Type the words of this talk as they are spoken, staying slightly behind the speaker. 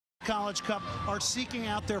College Cup are seeking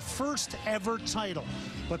out their first ever title.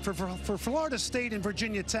 But for Florida State and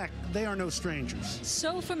Virginia Tech, they are no strangers.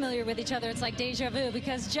 So familiar with each other, it's like deja vu,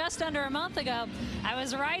 because just under a month ago, I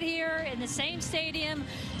was right here in the same stadium,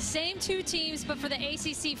 same two teams, but for the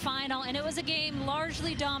ACC final, and it was a game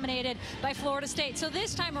largely dominated by Florida State. So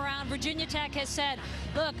this time around, Virginia Tech has said,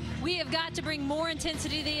 look, we have got to bring more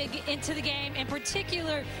intensity into the game, in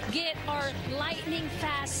particular, get our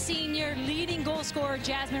lightning-fast senior leading goal scorer,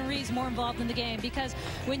 Jasmine Reeves, more involved in the game, because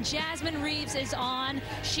when Jasmine Reeves is on,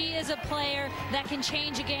 she is a player that can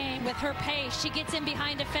change a game with her pace. She gets in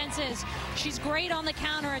behind defenses. She's great on the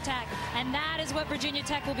counterattack, and that is what Virginia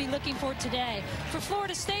Tech will be looking for today. For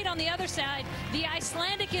Florida State on the other side, the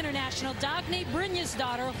Icelandic international Dagny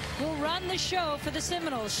Brynjarsdottir will run the show for the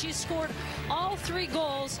Seminoles. She's scored all 3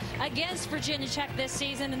 goals against Virginia Tech this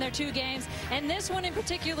season in their 2 games, and this one in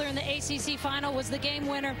particular in the ACC final was the game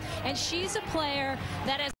winner, and she's a player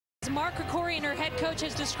that, as Mark Krikorian, her head coach,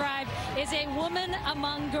 has described, is a woman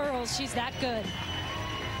among girls. She's that good.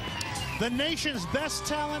 The nation's best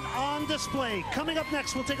talent on display. Coming up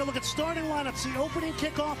next, we'll take a look at starting lineups. The opening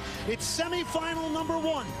kickoff, it's semifinal number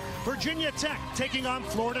 1. Virginia Tech taking on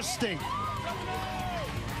Florida State.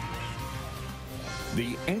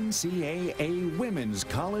 The NCAA Women's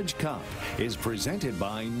College Cup is presented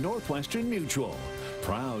by Northwestern Mutual,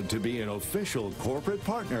 proud to be an official corporate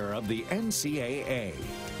partner of the NCAA.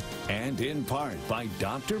 And in part by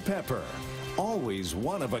Dr. Pepper, always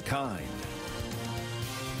one of a kind.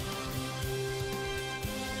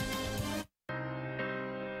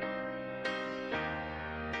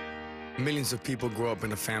 Millions of people grow up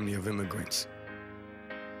in a family of immigrants.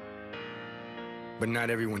 But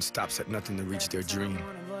not everyone stops at nothing to reach their dream.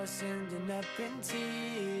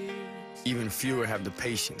 Even fewer have the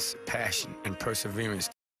patience, passion, and perseverance.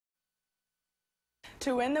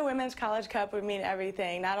 To win the Women's College Cup would mean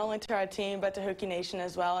everything, not only to our team, but to Hokie Nation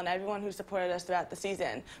as well, and everyone who supported us throughout the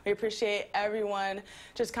season. We appreciate everyone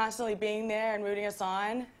just constantly being there and rooting us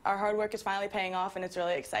on. Our hard work is finally paying off, and it's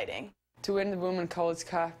really exciting. To win the Women's College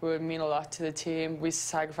Cup would mean a lot to the team. We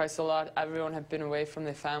sacrificed a lot. Everyone had been away from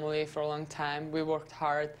their family for a long time. We worked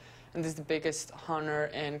hard, and this is the biggest honor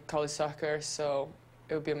in college soccer, so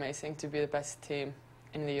it would be amazing to be the best team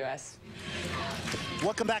in the U.S.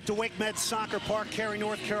 Welcome back to WakeMed Park, Cary,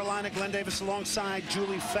 North Carolina. Glenn Davis alongside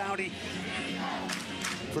Julie Foudy.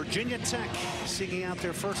 Virginia Tech seeking out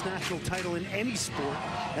their first national title in any sport.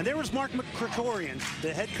 And there was Mark Krikorian,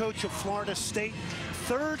 the head coach of Florida State.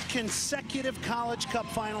 3rd consecutive College Cup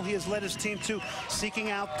final he has led his team to, seeking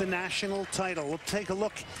out the national title. We'll take a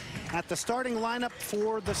look at the starting lineup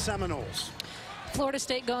for the Seminoles. Florida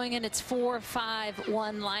State going in its 4-5-1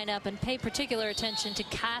 lineup, and pay particular attention to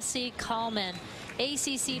Kassey Kallman,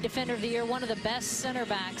 ACC Defender of the Year, one of the best center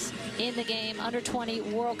backs in the game,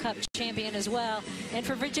 under-20 World Cup champion as well. And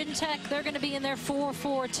for Virginia Tech, they're going to be in their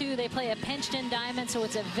 4-4-2. They play a pinched-in diamond, so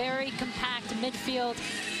it's a very compact midfield.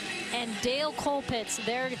 And Dale Colpitts,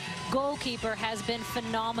 their goalkeeper, has been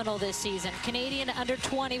phenomenal this season. Canadian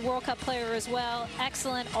under-20 World Cup player as well.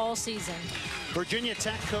 Excellent all season. Virginia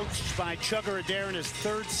Tech, coached by Chugger Adair in his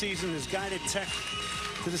 3rd season, has guided Tech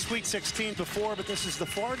to the Sweet 16 before, but this is the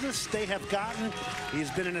farthest they have gotten. He's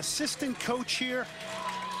been an assistant coach here,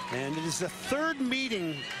 and it is the 3rd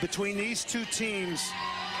meeting between these 2 teams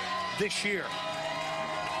this year.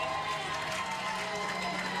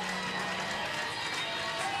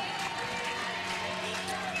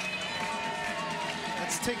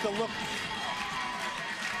 Let's take a look.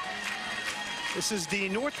 This is the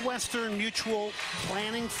Northwestern Mutual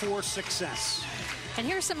Planning for Success. And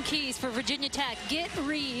here's some keys for Virginia Tech. Get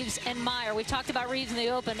Reeves and Meyer. We've talked about Reeves in the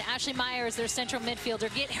open. Ashley Meyer is their central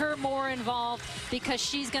midfielder. Get her more involved because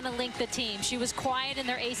she's going to link the team. She was quiet in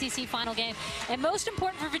their ACC final game. And most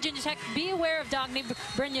important for Virginia Tech, be aware of Dagny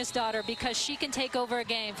Brynjarsdottir because she can take over a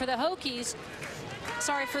game. For the Hokies,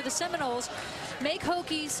 for the Seminoles, make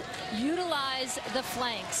Hokies utilize the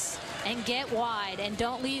flanks and get wide and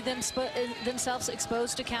don't leave themselves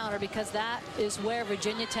exposed to counter, because that is where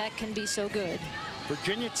Virginia Tech can be so good.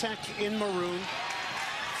 Virginia Tech in maroon,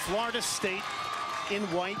 Florida State in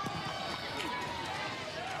white.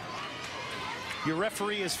 Your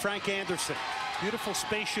referee is Frank Anderson. Beautiful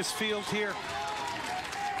spacious field here.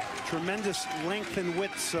 Tremendous length and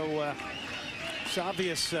width, so it's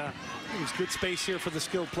obvious there's good space here for the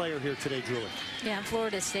skilled player here today, Julie. Yeah, and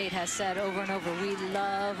Florida State has said over and over, we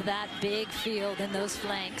love that big field and those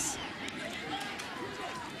flanks.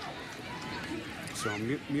 So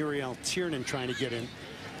Muriel Tiernan trying to get in.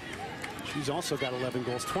 She's also got 11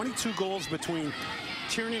 goals. 22 goals between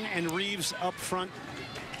Tiernan and Reeves up front.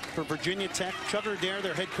 for Virginia Tech. Chugger Adair,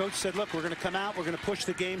 their head coach, said, look, we're going to come out, we're going to push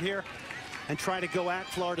the game here and try to go at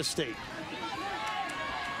Florida State.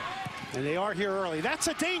 And they are here early. That's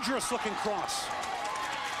a dangerous looking cross.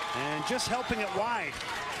 And just helping it wide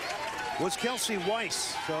was Kelsey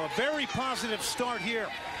Wys. So a very positive start here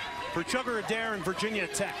for Chugger Adair and Virginia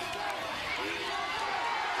Tech.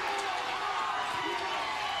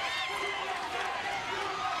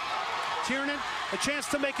 Tiernan, a chance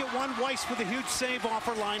to make it one. Wys with a huge save off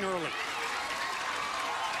her line early.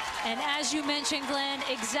 And as you mentioned, Glenn,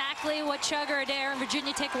 exactly what Chugger Adair and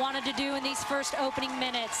Virginia Tech wanted to do in these first opening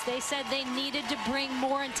minutes. They said they needed to bring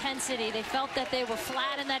more intensity. They felt that they were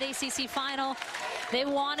flat in that ACC final. They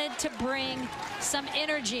wanted to bring some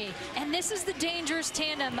energy. And this is the dangerous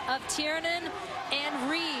tandem of Tiernan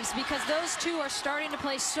and Reeves, because those two are starting to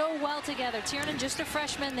play so well together. Tiernan, just a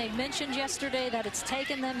freshman. They mentioned yesterday that it's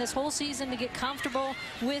taken them this whole season to get comfortable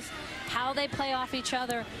with how they play off each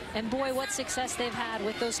other. And boy, what success they've had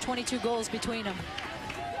with those 22 goals between them.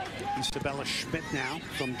 Isabella Schmidt now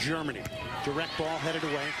from Germany. Direct ball headed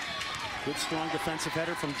away. Good strong defensive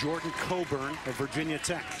header from Jordan Coburn of Virginia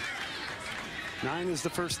Tech. 9 is the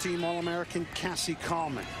first team All-American Kassey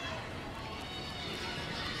Kallman.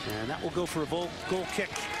 And that will go for a goal kick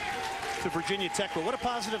to Virginia Tech. But what a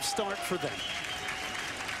positive start for them.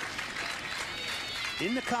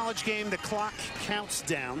 In the college game, the clock counts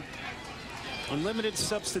down. Unlimited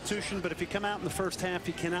substitution, but if you come out in the first half,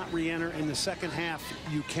 you cannot re-enter. In the second half,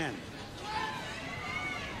 you can.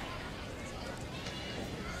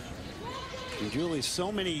 And Julie,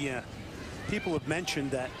 so many people have mentioned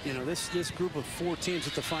that, you know, this group of 4 teams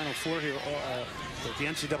at the Final Four here at the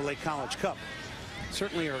NCAA College Cup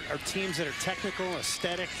certainly are teams that are technical,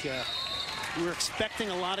 aesthetic. We're expecting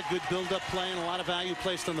a lot of good build-up play and a lot of value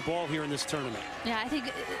placed on the ball here in this tournament. Yeah, I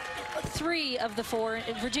think 3 of the 4.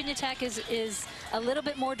 Virginia Tech is a little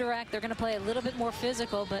bit more direct. They're going to play a little bit more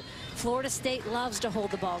physical, but Florida State loves to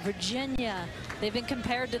hold the ball. Virginia, they've been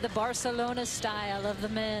compared to the Barcelona style of the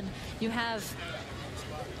men. You have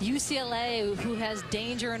UCLA, who has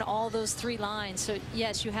danger in all those 3 lines. So,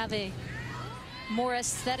 yes, you have a more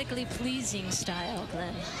aesthetically pleasing style,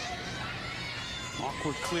 Glenn.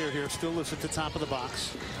 Awkward clear here, still is at the top of the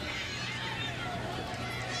box.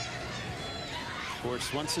 Of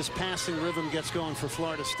course, once this passing rhythm gets going for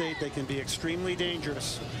Florida State, they can be extremely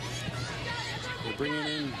dangerous. They're bringing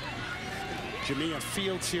in Jamia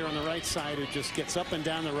Fields here on the right side, who just gets up and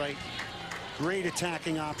down the right. Great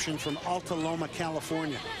attacking option from Alta Loma,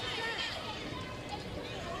 California.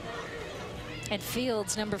 And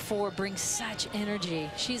Fields, number 4, brings such energy.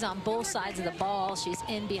 She's on both sides of the ball. She's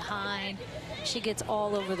in behind. She gets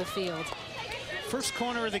all over the field. First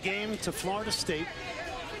corner of the game to Florida State.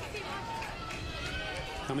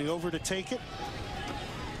 Coming over to take it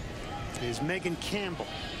is Megan Campbell.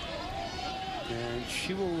 And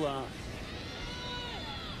she will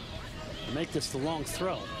make this the long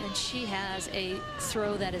throw. And she has a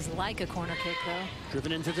throw that is like a corner kick, though.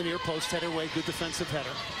 Driven into the near post, header away, good defensive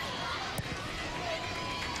header.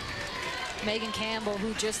 Megan Campbell,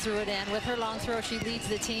 who just threw it in. With her long throw, she leads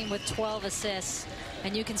the team with 12 assists.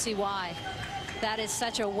 And you can see why. That is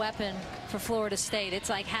such a weapon for Florida State. It's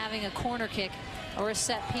like having a corner kick or a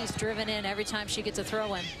set piece driven in every time she gets a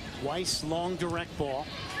throw in. Wys, long direct ball.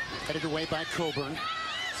 Headed away by Coburn.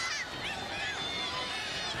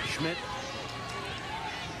 Schmidt.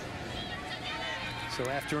 So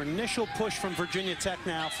after an initial push from Virginia Tech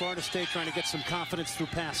now, Florida State trying to get some confidence through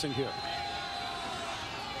passing here.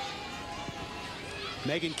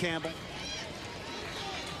 Megan Campbell.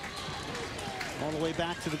 All the way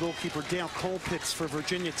back to the goalkeeper, Dale Colpitts for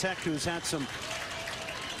Virginia Tech, who's had some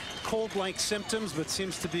cold-like symptoms, but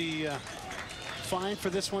seems to be fine for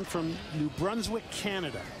this one from New Brunswick,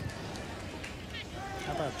 Canada.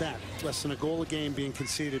 How about that? Less than a goal a game being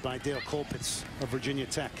conceded by Dale Colpitts of Virginia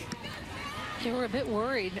Tech. They were a bit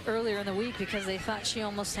worried earlier in the week because they thought she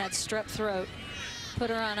almost had strep throat. Put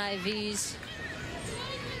her on IVs.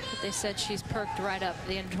 But they said she's perked right up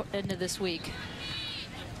the end of this week.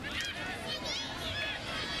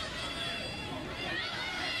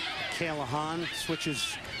 Michaela Hahn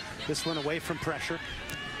switches this one away from pressure.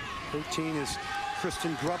 13 is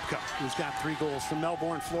Kristen Grubka, who's got 3 goals from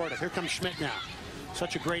Melbourne, Florida. Here comes Schmidt now.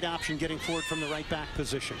 Such a great option getting forward from the right back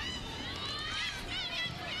position.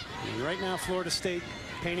 And right now, Florida State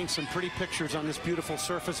painting some pretty pictures on this beautiful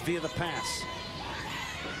surface via the pass.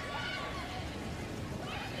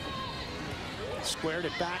 Squared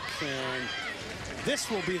it back, and this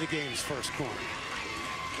will be the game's first corner.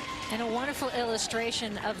 And a wonderful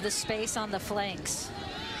illustration of the space on the flanks.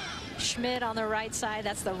 Schmidt on the right side,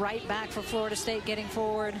 that's the right back for Florida State getting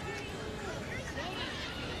forward.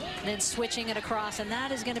 and then switching it across, and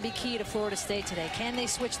that is going to be key to Florida State today. Can they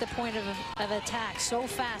switch the point of attack so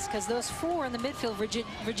fast? Because those four in the midfield,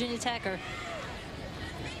 Virginia Tech, are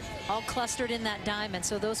all clustered in that diamond,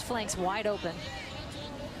 so those flanks wide open.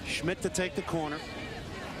 Schmidt to take the corner.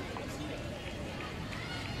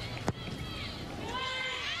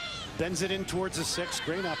 Bends it in towards the 6.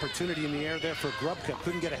 Great opportunity in the air there for Grubka.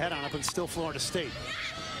 Couldn't get a head on it, but still Florida State.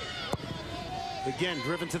 Again,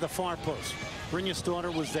 driven to the far post.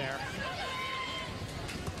 Brynjarsdottir was there.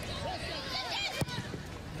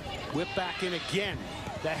 Whip back in again.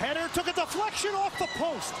 The header took a deflection off the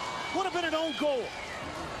post. Would have been an own goal.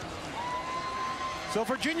 So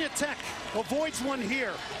Virginia Tech avoids one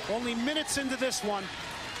here. Only minutes into this one.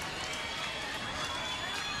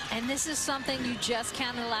 And this is something you just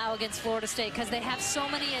can't allow against Florida State, because they have so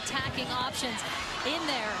many attacking options in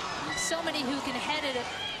there. So many who can head it.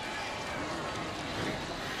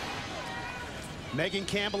 Megan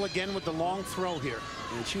Campbell again with the long throw here.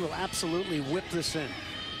 And she will absolutely whip this in.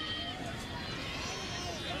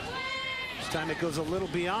 This time it goes a little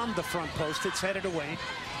beyond the front post. It's headed away.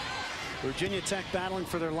 Virginia Tech battling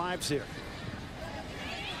for their lives here.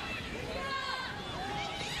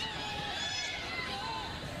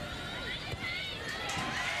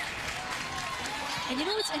 And you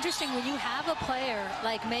know what's interesting, when you have a player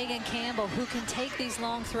like Megan Campbell who can take these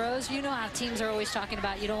long throws, you know how teams are always talking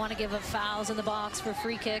about you don't want to give up fouls in the box for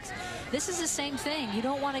free kicks. This is the same thing. You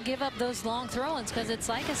don't want to give up those long throw-ins because it's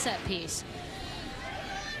like a set piece.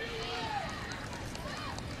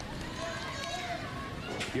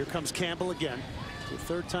 Here comes Campbell again. The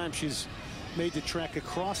third time she's made the trek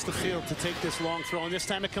across the field to take this long throw, and this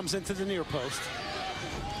time it comes into the near post.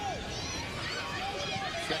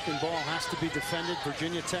 Second ball has to be defended.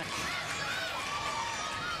 Virginia Tech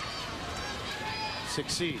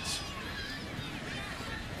succeeds.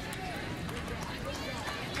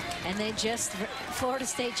 And they just, Florida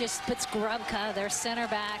State just puts Grubka, their center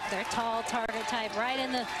back, their tall target type, right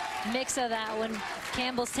in the mix of that when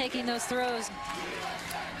Campbell's taking those throws.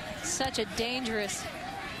 Such a dangerous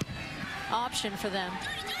option for them.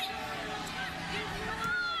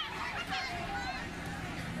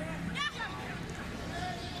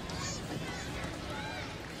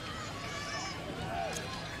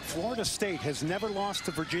 Florida State has never lost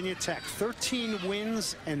to Virginia Tech. 13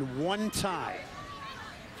 wins and 1 tie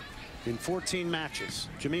in 14 matches.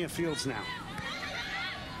 Jamia Fields now.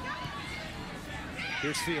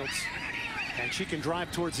 Here's Fields, and she can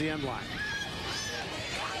drive towards the end line.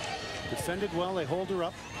 Defended well, they hold her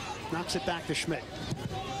up. Knocks it back to Schmidt.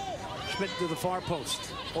 Schmidt to the far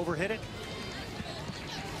post. Overhit it.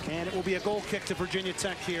 And it will be a goal kick to Virginia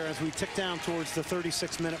Tech here as we tick down towards the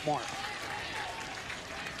 36-minute mark.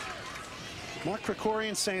 Mark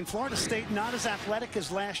Krikorian saying Florida State not as athletic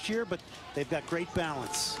as last year, but they've got great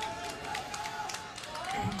balance.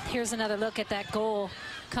 Here's another look at that goal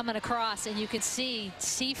coming across, and you can see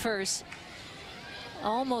Seifers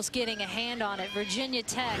almost getting a hand on it. Virginia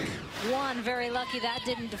Tech, 1, very lucky that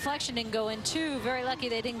deflection didn't go in. 2, very lucky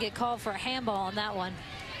they didn't get called for a handball on that one.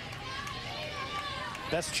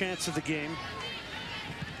 Best chance of the game.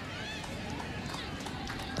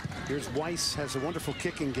 Here's Wys, has a wonderful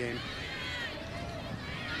kicking game.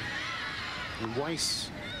 And Wys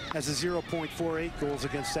has a 0.48 goals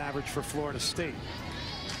against average for Florida State.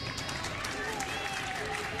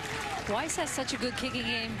 Wys has such a good kicking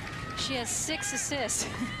game. She has 6 assists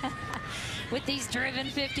with these driven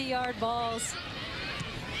 50-yard balls.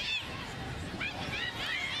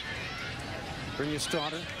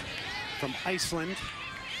 Brynjarsdottir from Iceland.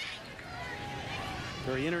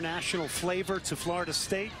 Very international flavor to Florida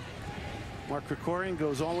State. Mark Krikorian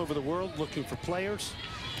goes all over the world looking for players.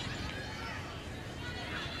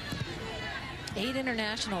 8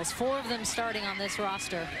 internationals, 4 of them starting on this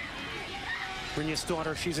roster.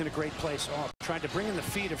 Brynjarsdottir, she's in a great place. Oh, tried to bring in the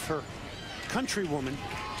feet of her countrywoman,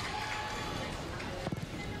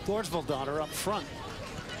 Thorsvaldottir, up front.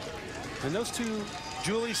 And those two,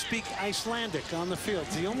 Julie, speak Icelandic on the field.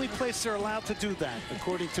 It's the only place they're allowed to do that,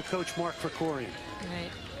 according to Coach Mark Krikorian.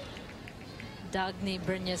 Right. Dagny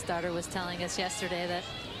Brynjarsdottir was telling us yesterday that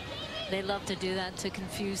they love to do that to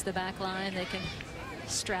confuse the back line. They can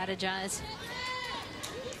strategize.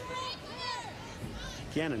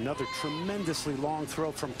 Again, another tremendously long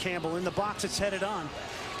throw from Campbell in the box. It's headed on.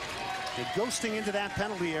 And ghosting into that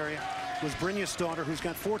penalty area was Brynjarsdottir, who's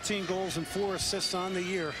got 14 goals and 4 assists on the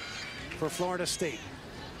year for Florida State.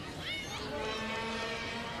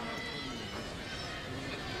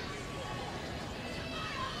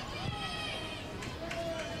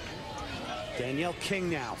 Danielle King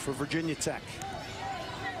now for Virginia Tech.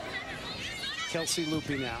 Kelsey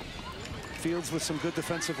Loopy now. Fields with some good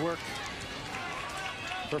defensive work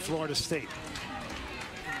for Florida State.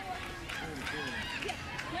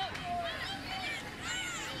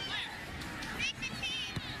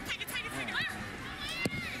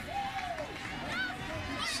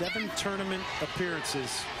 Seven tournament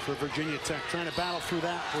appearances for Virginia Tech. Trying to battle through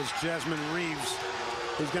that was Jasmine Reeves,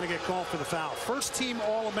 who's going to get called for the foul. First team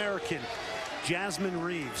All-American, Jasmine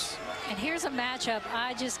Reeves. And here's a matchup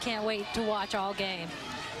I just can't wait to watch all game.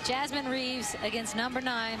 Jasmine Reeves against number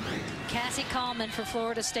 9, Kassey Kallman for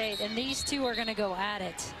Florida State. And these two are going to go at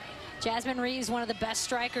it. Jasmine Reeves, one of the best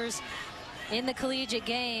strikers in the collegiate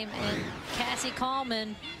game. And Kassey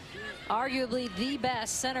Kallman, arguably the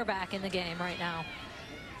best center back in the game right now.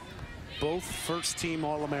 Both first team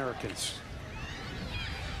All-Americans.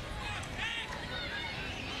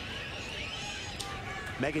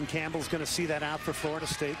 Megan Campbell's going to see that out for Florida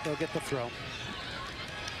State. They'll get the throw.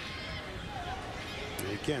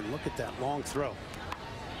 And again, look at that long throw.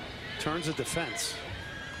 Turns of defense.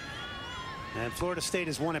 And Florida State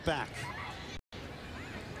has won it back.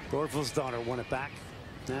 Brynjarsdottir won it back.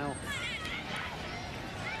 Now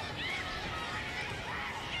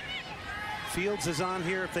Fields is on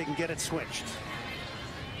here if they can get it switched.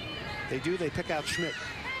 They do, they pick out Schmidt.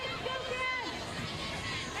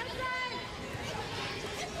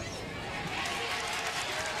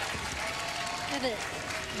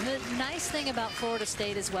 The nice thing about Florida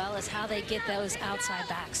State as well is how they get those outside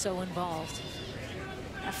backs so involved.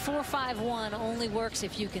 A 4-5-1 only works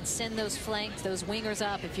if you can send those flanks, those wingers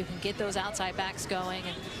up, if you can get those outside backs going.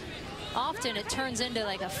 And often it turns into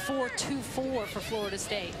like a 4-2-4 for Florida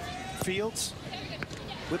State. Fields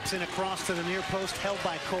whips in across to the near post, held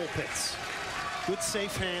by Colpitts. Good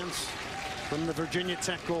safe hands from the Virginia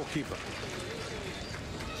Tech goalkeeper.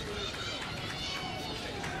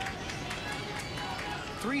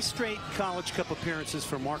 Three straight College Cup appearances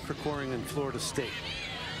for Mark Krikoring in Florida State.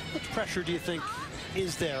 How much pressure do you think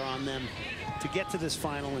is there on them to get to this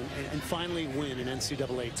final and finally win an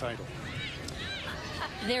NCAA title?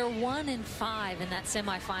 They're 1-5 in that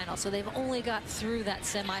semifinal, so they've only got through that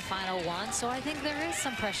semifinal once. So I think there is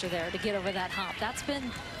some pressure there to get over that hump. That's been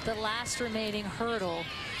the last remaining hurdle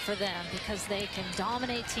for them, because they can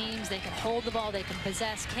dominate teams, they can hold the ball, they can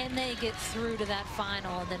possess. Can they get through to that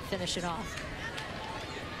final and then finish it off?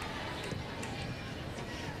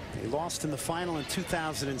 They lost in the final in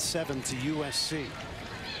 2007 to USC.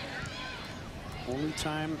 Only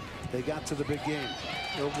time they got to the big game.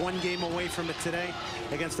 They're one game away from it today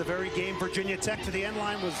against the very game Virginia Tech. To the end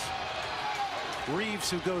line was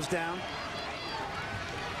Reeves, who goes down,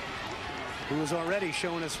 who was already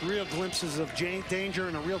showing us real glimpses of danger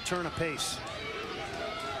and a real turn of pace.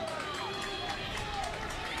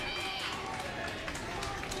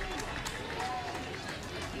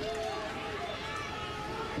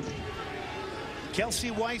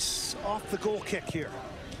 Kelsey Wys off the goal kick here.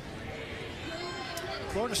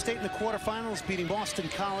 Florida State in the quarterfinals, beating Boston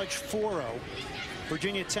College 4-0.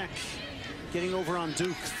 Virginia Tech getting over on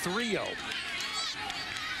Duke 3-0.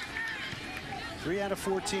 3 out of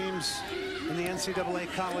 4 teams in the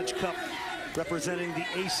NCAA College Cup representing the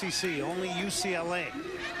ACC. Only UCLA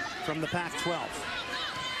from the Pac-12.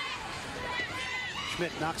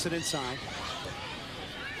 Schmidt knocks it inside.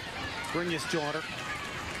 Brynjarsdottir.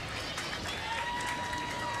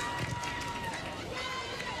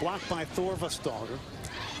 Blocked by Thornsdottir.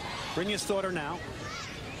 Brynjarsdottir now.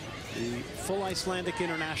 The full Icelandic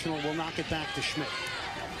international will knock it back to Schmidt.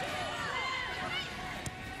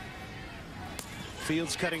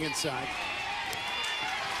 Fields cutting inside.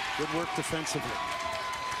 Good work defensively.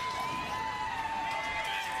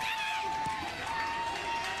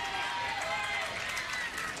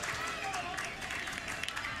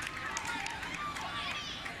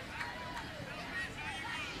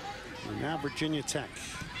 And now Virginia Tech.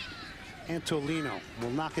 Antolino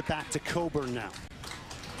will knock it back to Coburn now.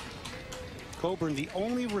 Coburn, the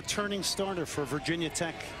only returning starter for Virginia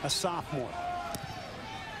Tech, a sophomore.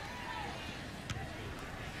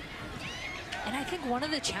 And I think one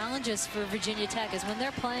of the challenges for Virginia Tech is when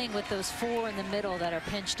they're playing with those 4 in the middle that are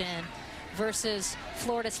pinched in versus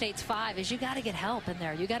Florida State's 5 is you got to get help in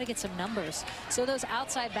there. You got to get some numbers. So those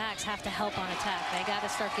outside backs have to help on attack. They got to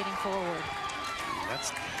start getting forward.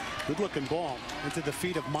 That's good looking ball into the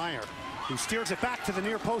feet of Meyer, who steers it back to the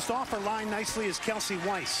near post. Off her line nicely is Kelsey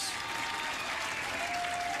Wys.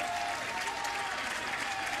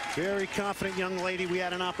 Very confident young lady. We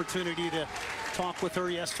had an opportunity to talk with her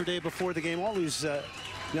yesterday before the game. All these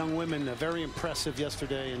young women very impressive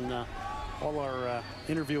yesterday, and all our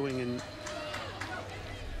interviewing and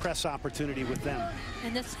press opportunity with them.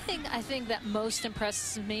 And the thing I think that most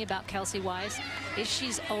impresses me about Kelsey Wys is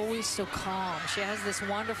she's always so calm. She has this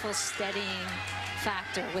wonderful steadying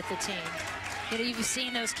factor with the team. You know, you've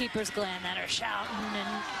seen those keepers, Glenn, that are shouting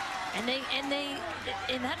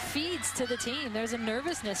and that feeds to the team. There's a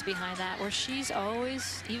nervousness behind that where she's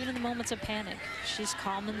always, even in the moments of panic, she's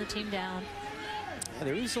calming the team down. Yeah,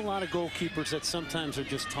 there is a lot of goalkeepers that sometimes are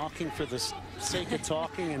just talking for the sake of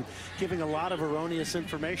talking and giving a lot of erroneous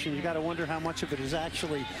information. You got to wonder how much of it is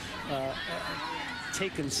actually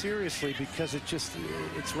taken seriously, because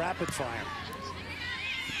it's rapid fire.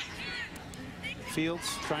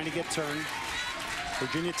 Fields trying to get turned.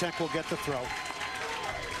 Virginia Tech will get the throw.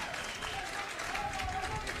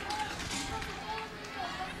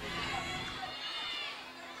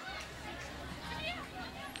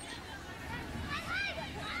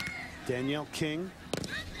 Danielle King.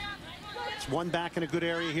 It's one back in a good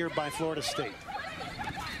area here by Florida State.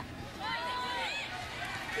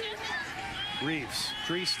 Reeves.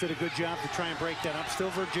 Drees did a good job to try and break that up. Still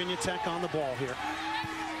Virginia Tech on the ball here.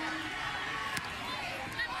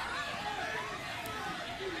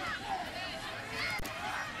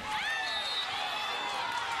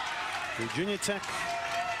 Virginia Tech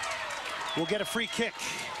will get a free kick.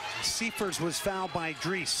 Seifers was fouled by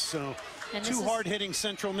Drees, so two hard-hitting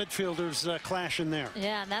central midfielders clashing there.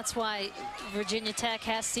 Yeah, and that's why Virginia Tech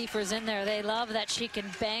has Seifers in there. They love that she can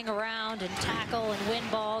bang around and tackle and win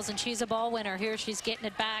balls, and she's a ball winner. Here she's getting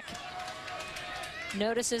it back.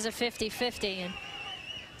 Notices a 50-50, and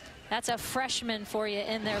that's a freshman for you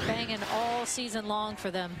in there banging all season long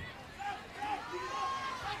for them.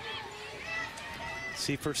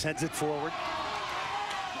 Seifers heads it forward.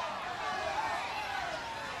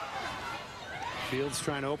 Fields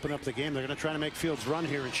trying to open up the game. They're going to try to make Fields run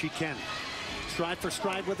here, and she can. Stride for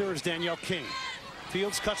stride with her is Danielle King.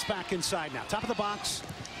 Fields cuts back inside now. Top of the box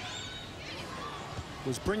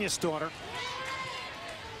was Brynjarsdottir.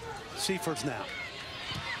 Seifers now.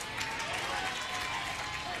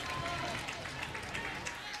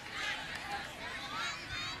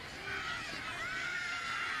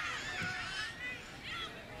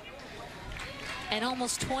 And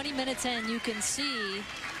almost 20 minutes in, you can see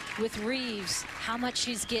with Reeves how much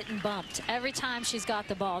she's getting bumped. Every time she's got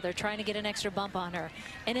the ball, they're trying to get an extra bump on her.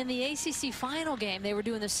 And in the ACC final game, they were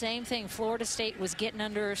doing the same thing. Florida State was getting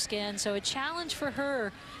under her skin. So a challenge for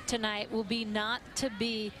her tonight will be not to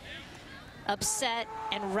be upset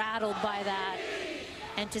and rattled by that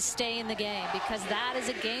and to stay in the game, because that is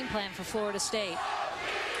a game plan for Florida State.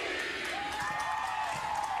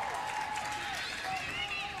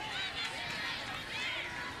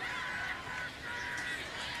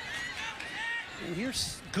 And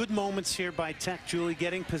here's good moments here by Tech, Julie,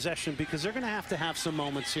 getting possession, because they're going to have some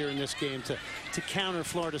moments here in this game to counter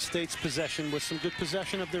Florida State's possession with some good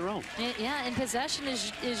possession of their own. Yeah, and possession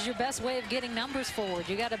is your best way of getting numbers forward.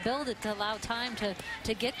 You got to build it to allow time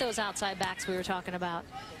to get those outside backs we were talking about.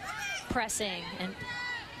 Pressing, and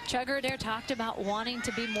Chugger Adair talked about wanting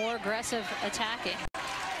to be more aggressive attacking.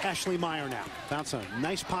 Ashley Meyer now. Found a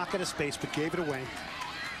nice pocket of space, but gave it away.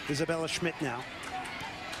 Isabella Schmidt now.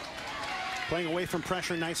 Playing away from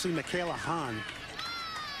pressure nicely, Michaela Hahn,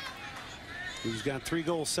 who's got 3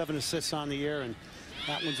 goals, 7 assists on the year, and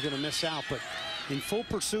that one's going to miss out. But in full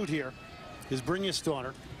pursuit here is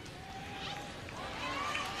Brynjarsdottir,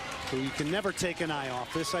 who you can never take an eye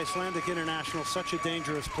off. This Icelandic international, such a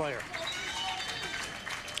dangerous player.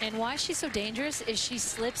 And why she's so dangerous is she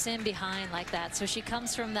slips in behind like that. So she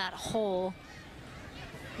comes from that hole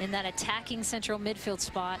in that attacking central midfield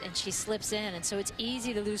spot, and she slips in, and so it's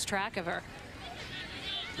easy to lose track of her.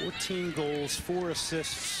 14 goals, 4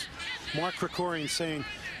 assists. Mark Krikorian saying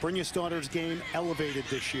Brynjarsdottir's game elevated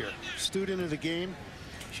this year. Student of the game.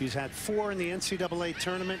 She's had 4 in the NCAA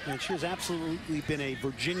tournament, and she has absolutely been a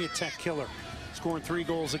Virginia Tech killer, scoring 3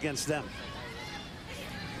 goals against them.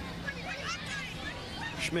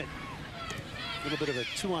 Schmidt. A little bit of a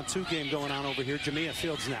 2-on-2 game going on over here. Jamia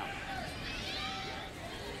Fields now.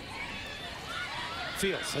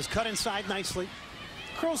 Fields has cut inside nicely.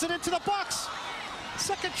 Curls it into the box.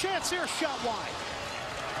 Second chance here, shot wide.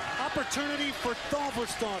 Opportunity for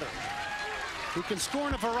Brynjarsdottir, who can score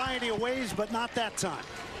in a variety of ways, but not that time.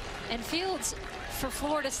 And Fields, for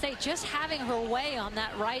Florida State, just having her way on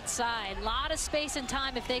that right side. A lot of space and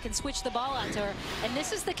time if they can switch the ball out to her. And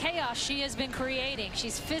this is the chaos she has been creating.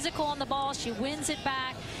 She's physical on the ball. She wins it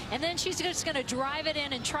back. And then she's just going to drive it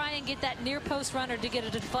in and try and get that near post runner to get a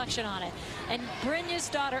deflection on it. And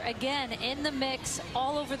Brynjarsdottir, again, in the mix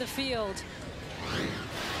all over the field.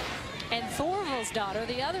 And Thorvaldsdottir,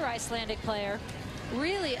 the other Icelandic player,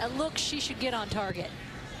 really a look she should get on target.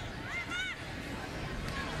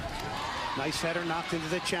 Nice header knocked into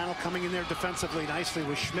the channel, coming in there defensively nicely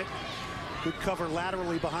with Schmidt. Good cover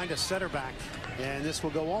laterally behind a center back. And this will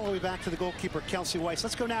go all the way back to the goalkeeper, Kelsey Wys.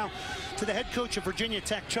 Let's go now to the head coach of Virginia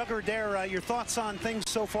Tech, Chugger Adair. Your thoughts on things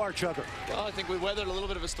so far, Chugger? Well, I think we weathered a little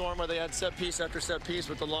bit of a storm where they had set piece after set piece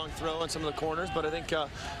with the long throw and some of the corners. But I think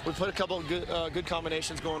we put a couple of good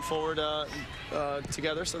combinations going forward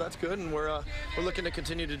together, so that's good. And we're looking to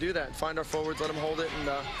continue to do that. Find our forwards, let them hold it, and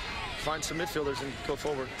find some midfielders and go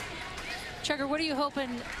forward. Chugger, what are you hoping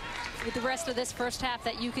with the rest of this first half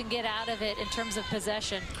that you can get out of it in terms of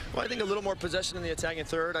possession? Well, I think a little more possession in the attacking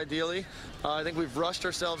third, ideally. I think we've rushed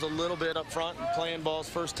ourselves a little bit up front, playing balls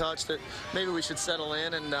first touch that maybe we should settle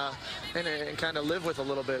in and kind of live with a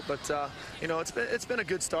little bit. But you know, it's been a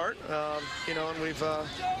good start. You know, and we've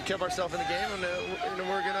kept ourselves in the game, and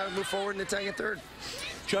we're going to move forward in the attacking third.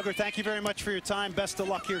 Chugger, thank you very much for your time. Best of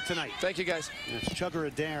luck here tonight. Thank you, guys. Yes, Chugger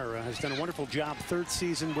Adair has done a wonderful job. Third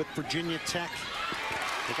season with Virginia Tech.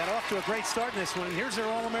 They got off to a great start in this one. Here's their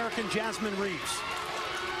All-American Jasmine Reeves.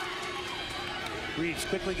 Reeves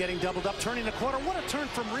quickly getting doubled up, turning the corner. What a turn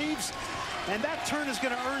from Reeves. And that turn is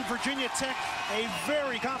going to earn Virginia Tech a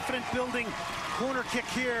very confident building corner kick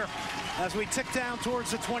here as we tick down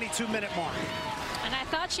towards the 22-minute mark. And I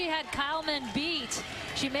thought she had Kallman beat.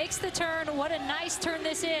 She makes the turn. What a nice turn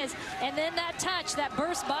this is. And then that touch, that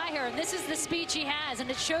burst by her. And this is the speed she has. And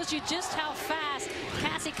it shows you just how fast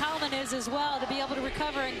Kassey Kallman is as well to be able to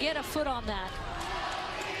recover and get a foot on that.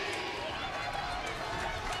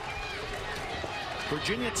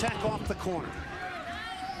 Virginia Tech off the corner.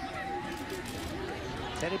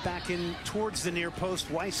 Headed back in towards the near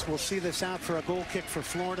post. Wys will see this out for a goal kick for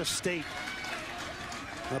Florida State.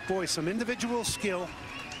 But boy, some individual skill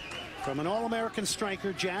from an All-American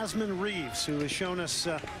striker, Jasmine Reeves, who has shown us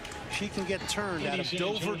she can get turned out of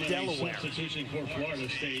Dover, Delaware. Substitution for Florida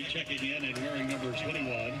State, checking in and wearing number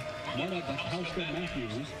 21,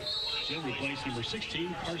 Matthews. She'll replace number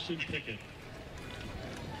 16, Carson Pickett.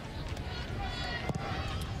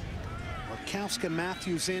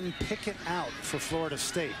 Matthews in, Pickett out for Florida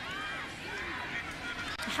State.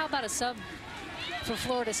 How about a sub for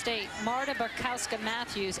Florida State? Marta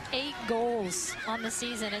Barkowska-Matthews, 8 goals on the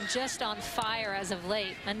season and just on fire as of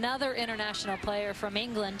late. Another international player from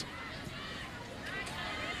England.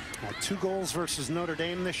 2 goals versus Notre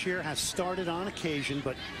Dame this year. Has started on occasion,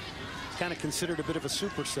 but kind of considered a bit of a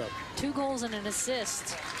super sub. 2 goals and an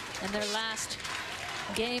assist in their last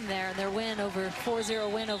game there, their win over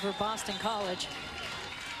 4-0 win over Boston College.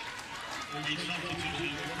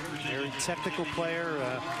 Very technical player.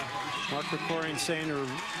 Mark Krikorian saying her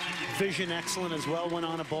vision excellent as well when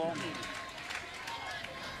on a ball.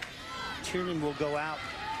 Tiernan will go out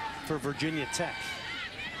for Virginia Tech.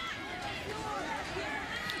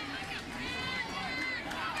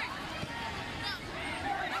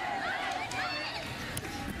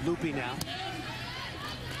 Loopy now.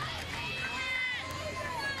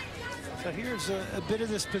 So here's a bit of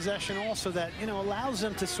this possession also that, you know, allows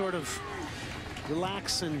them to sort of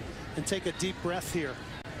relax and take a deep breath here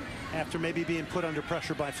after maybe being put under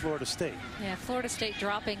pressure by Florida State. Yeah, Florida State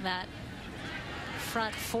dropping that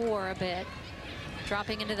front 4 a bit,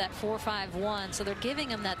 dropping into that 4-5-1. So they're giving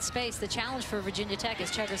them that space. The challenge for Virginia Tech,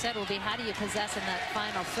 as Chugger said, will be how do you possess in that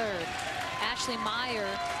final third. Ashley Meyer,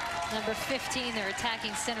 number 15, their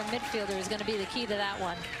attacking center midfielder, is going to be the key to that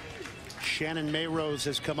one. Shannon Mayrose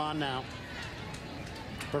has come on now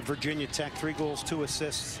for Virginia Tech. 3 goals, 2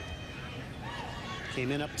 assists.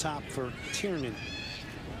 Came in up top for Tiernan.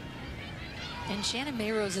 And Shannon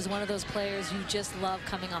Mayrose is one of those players you just love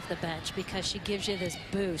coming off the bench because she gives you this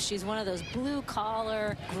boost. She's one of those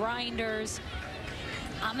blue-collar grinders.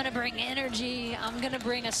 I'm going to bring energy. I'm going to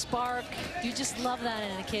bring a spark. You just love that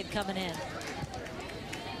in a kid coming in.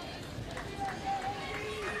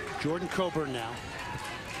 Jordan Coburn now.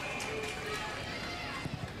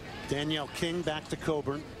 Danielle King back to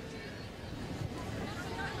Coburn.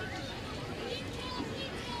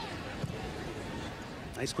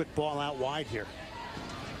 Nice quick ball out wide here.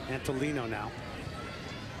 Antolino now.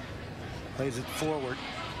 Plays it forward.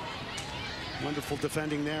 Wonderful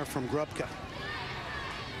defending there from Grubka.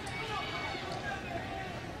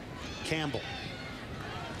 Campbell.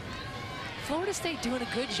 Florida State doing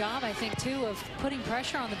a good job, I think, too, of putting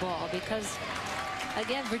pressure on the ball because,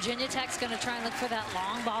 again, Virginia Tech's going to try and look for that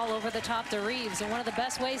long ball over the top to Reeves. And one of the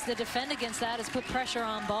best ways to defend against that is put pressure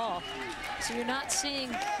on ball. So you're not seeing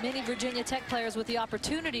many Virginia Tech players with the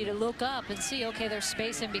opportunity to look up and see, okay, there's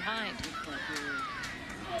space in behind.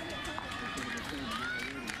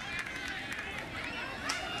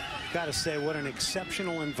 Got to say, what an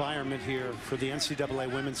exceptional environment here for the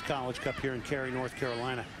NCAA Women's College Cup here in Cary, North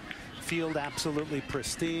Carolina. field absolutely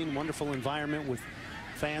pristine, wonderful environment with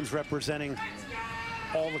fans representing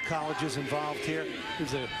all the colleges involved here.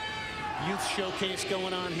 There's a youth showcase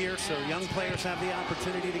going on here, so young players have the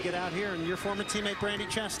opportunity to get out here, and your former teammate Brandi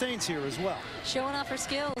Chastain's here as well. Showing off her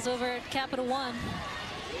skills over at Capital One.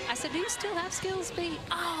 I said, do you still have skills, B?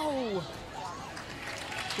 Oh!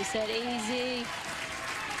 She said, easy.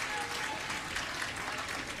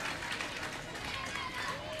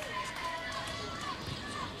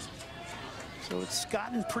 So it's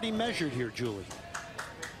gotten pretty measured here, Julie.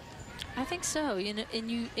 I think so. You know, and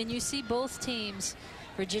you see both teams,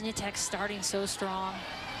 Virginia Tech starting so strong,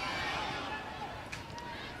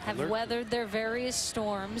 have weathered their various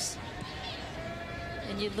storms,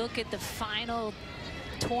 and you look at the final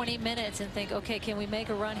 20 minutes and think, okay, can we make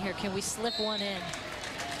a run here? Can we slip one in?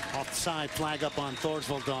 Offside flag up on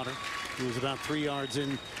Brynjarsdottir, who was about 3 yards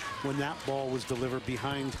in when that ball was delivered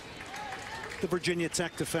behind the Virginia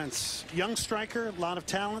Tech defense. Young striker, a lot of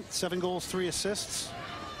talent, 7 goals, 3 assists.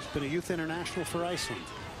 He's been a youth international for Iceland.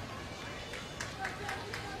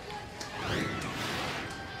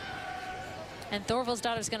 And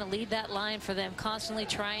Brynjarsdottir is going to lead that line for them, constantly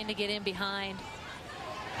trying to get in behind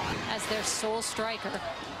as their sole striker.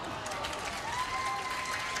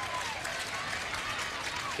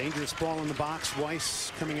 Dangerous ball in the box.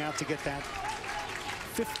 Wys coming out to get that.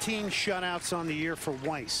 15 shutouts on the year for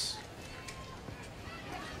Wys.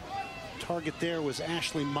 Target there was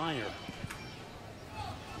Ashley Meyer,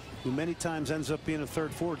 who many times ends up being a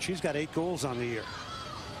third forward. She's got 8 goals on the year.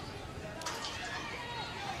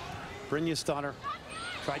 Brynjarsdottir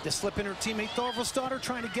tried to slip in her teammate Brynjarsdottir,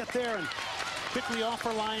 trying to get there, and quickly off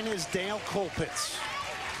her line is Dale Colpitts.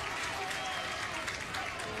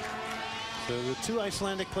 So the 2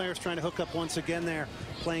 Icelandic players trying to hook up once again there,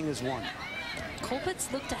 playing as one.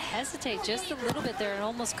 Colpitts looked to hesitate just a little bit there and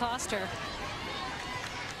almost cost her.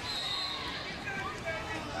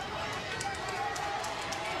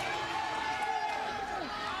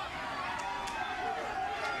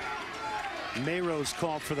 Mayrose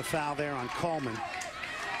called for the foul there on Kallman.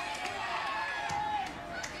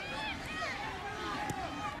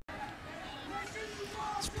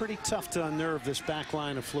 It's pretty tough to unnerve this back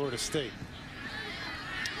line of Florida State.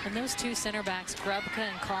 And those 2 center backs, Grubka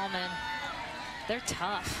and Kallman, they're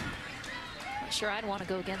tough. Not sure I'd want to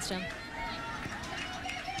go against them.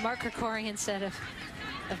 Mark Krikorian instead of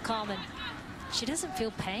Kallman. She doesn't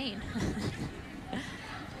feel pain.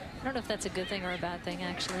 I don't know if that's a good thing or a bad thing,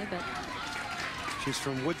 actually, but she's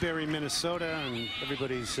from Woodbury, Minnesota, and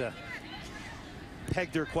everybody's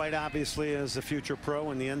pegged her quite obviously as a future pro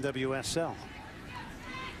in the NWSL.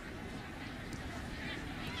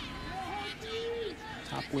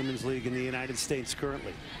 Top women's league in the United States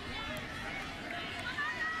currently.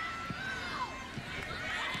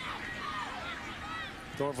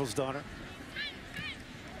 Brynjarsdottir.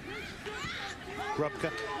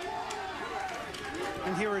 Grubka.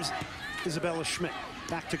 And here is Isabella Schmidt.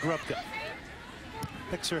 Back to Grubka.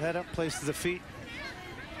 Picks her head up, plays to the feet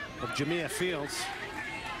of Jamia Fields.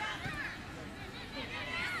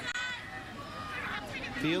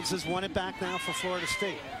 Fields has won it back now for Florida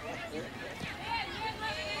State.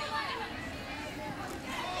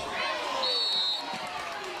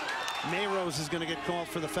 Mayrose is going to get called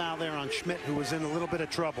for the foul there on Schmidt, who was in a little bit of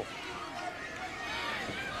trouble.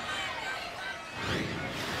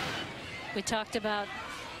 we talked about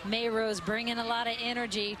Mayrose bringing a lot of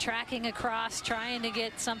energy, tracking across, trying to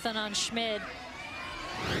get something on Schmidt.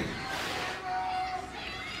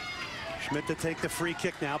 Schmidt to take the free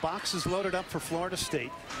kick now. Box is loaded up for Florida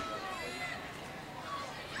State.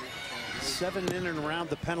 7 in and around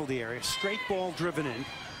the penalty area. Straight ball driven in.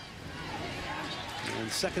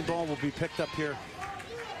 And second ball will be picked up here.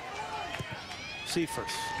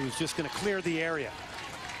 Seifers, who's just going to clear the area.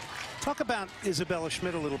 Talk about Isabella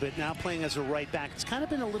Schmidt a little bit now, playing as a right back. It's kind of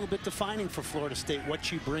been a little bit defining for Florida State what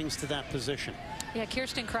she brings to that position. Yeah,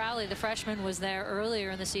 Kirsten Crowley, the freshman, was there earlier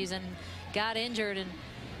in the season, got injured, and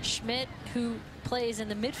Schmidt, who plays in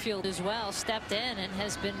the midfield as well, stepped in and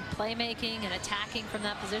has been playmaking and attacking from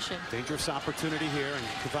that position. Dangerous opportunity here, and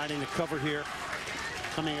providing the cover here.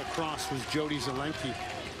 Coming across was Jody Zelenke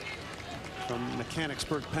from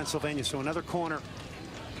Mechanicsburg, Pennsylvania. So another corner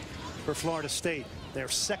for Florida State. Their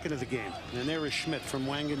second of the game. And there is Schmidt from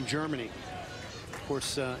Wangen, Germany. Of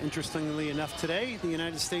course, interestingly enough today, the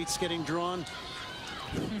United States getting drawn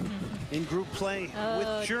in group play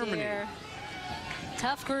with Germany. Dear.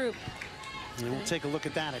 Tough group. And we'll take a look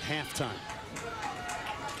at that at halftime.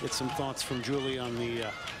 Get some thoughts from Julie on the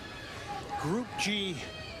Group G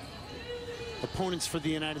opponents for the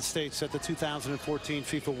United States at the 2014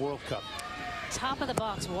 FIFA World Cup. Top of the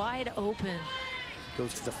box, wide open.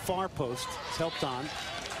 Goes to the far post. It's helped on.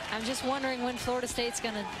 I'm just wondering when Florida State's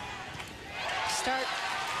going to start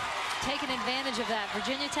taking advantage of that.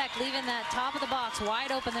 Virginia Tech leaving that top of the box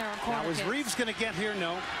wide open there on corner. Now, is kicks. Reeves going to get here?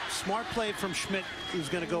 No. Smart play from Schmidt, who's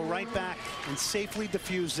going to go right back and safely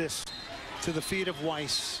diffuse this to the feet of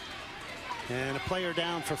Wys. And a player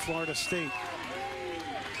down for Florida State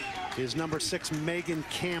is number 6, Megan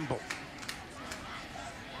Campbell.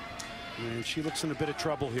 And she looks in a bit of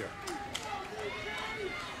trouble here.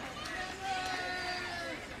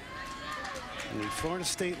 And Florida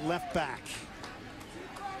State left back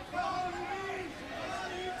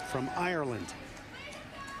from Ireland.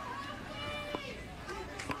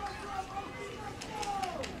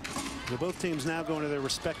 So both teams now going to their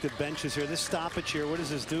respective benches here. This stoppage here, what does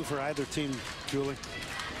this do for either team, Julie?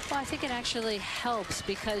 Well, I think it actually helps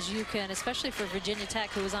because you can, especially for Virginia Tech,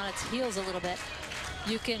 who was on its heels a little bit,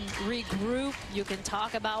 you can regroup, you can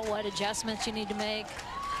talk about what adjustments you need to make.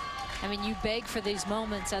 I mean, you beg for these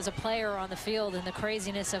moments as a player on the field in the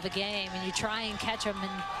craziness of a game, and you try and catch them in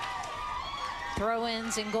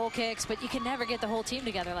throw-ins and goal kicks, but you can never get the whole team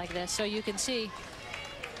together like this. So you can see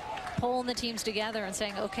pulling the teams together and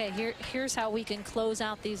saying, okay, here's how we can close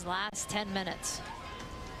out these last 10 minutes.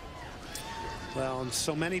 Well, and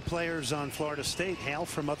so many players on Florida State hail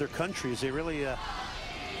from other countries. They really are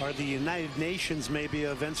the United Nations, maybe,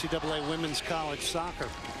 of NCAA women's college soccer.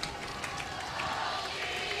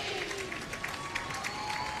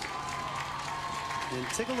 And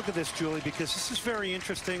take a look at this, Julie, because this is very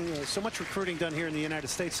interesting. So much recruiting done here in the United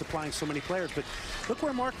States, supplying so many players. But look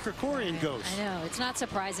where Mark Krikorian goes. I know. It's not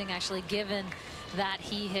surprising, actually, given that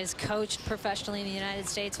he has coached professionally in the United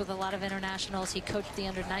States with a lot of internationals. He coached the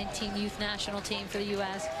under-19 youth national team for the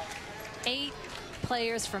U.S. 8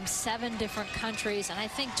 players from 7 different countries, and I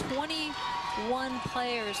think 21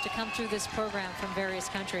 players to come through this program from various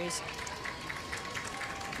countries.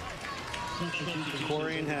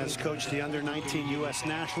 Krikorian has coached the under-19 U.S.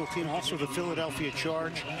 national team, also the Philadelphia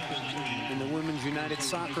Charge in the Women's United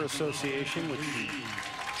Soccer Association, which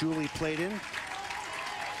Julie played in.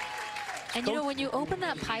 And you know, when you open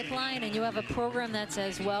that pipeline and you have a program that's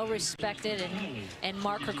as well respected and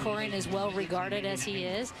Mark Krikorian is well regarded as he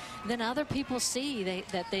is, then other people see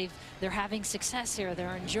that they're having success here,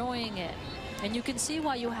 they're enjoying it. And you can see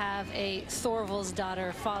why you have a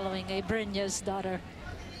Thorvaldsdottir following a Brynjarsdottir.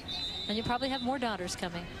 And you probably have more daughters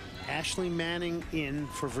coming. Ashley Manning in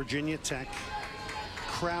for Virginia Tech.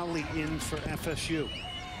 Crowley in for FSU.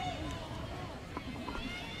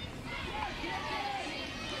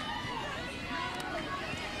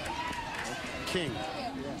 King.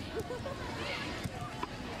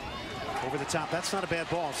 Over the top. That's not a bad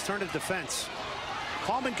ball. It's turned to defense.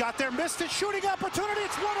 Kallman got there, missed it. Shooting opportunity.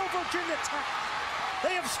 It's 1-0 Virginia Tech.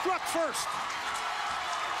 They have struck first.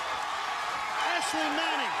 Ashley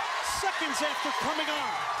Manning, seconds after coming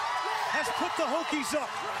on, has put the Hokies up.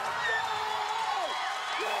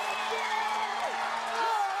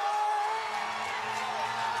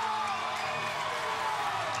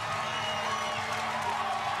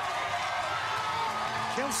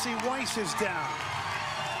 Kelsey Wys is down.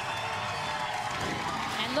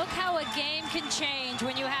 And look how a game can change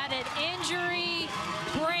when you had an injury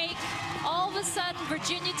break. All of a sudden,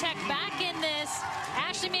 Virginia Tech back in this.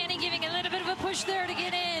 Ashley Manning giving a little bit of a push there to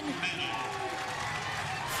get in.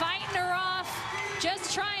 Fighting her off.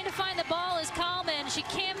 Just trying to find the ball is Kallman. She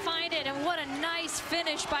can't find it. And what a nice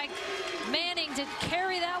finish by Manning to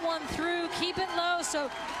carry that one through, keep it low.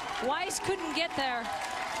 So Wys couldn't get there.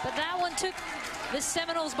 But that one took the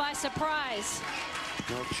Seminoles by surprise.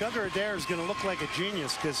 Well, Chugger Adair is going to look like a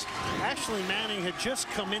genius because Ashley Manning had just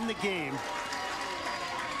come in the game.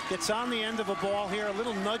 Gets on the end of a ball here, a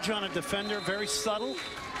little nudge on a defender, very subtle.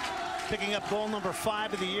 Picking up goal number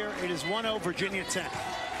 5 of the year. It is 1-0 Virginia Tech.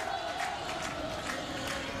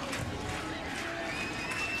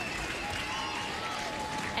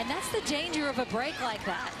 And that's the danger of a break like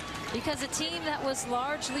that. Because a team that was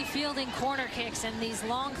largely fielding corner kicks and these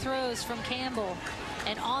long throws from Campbell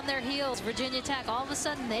and on their heels, Virginia Tech, all of a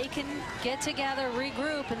sudden they can get together,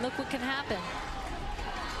 regroup, and look what can happen.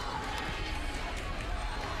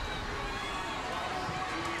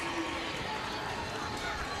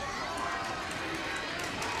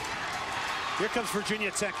 Here comes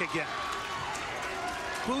Virginia Tech again.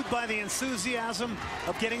 Booed by the enthusiasm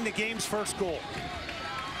of getting the game's first goal.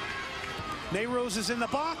 Mayrose is in the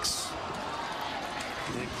box.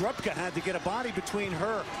 And Grubka had to get a body between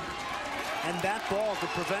her and that ball to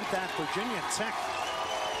prevent that. Virginia Tech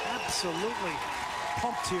absolutely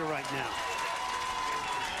pumped here right now.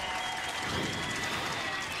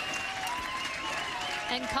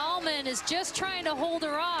 And Kallman is just trying to hold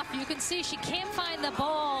her off. You can see she can't find the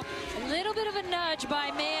ball. A little bit of a nudge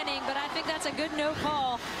by Manning, but I think that's a good no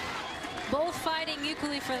call. Both fighting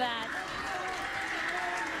equally for that.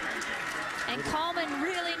 And Kallman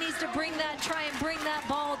really needs to try and bring that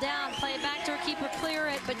ball down, play it back to her keeper, clear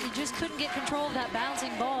it, but you just couldn't get control of that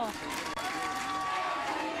bouncing ball.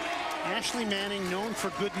 Ashley Manning, known for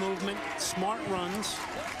good movement, smart runs,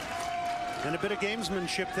 and a bit of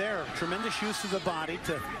gamesmanship there. Tremendous use of the body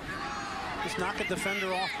to just knock a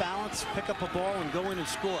defender off balance, pick up a ball, and go in and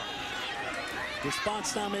score.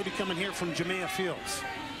 Response now maybe coming here from Jamia Fields.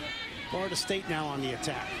 Florida State now on the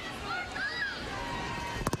attack.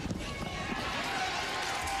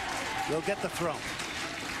 They'll get the throw.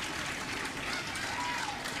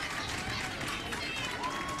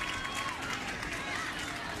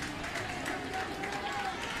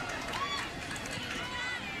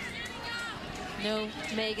 No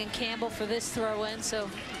Megan Campbell for this throw in, so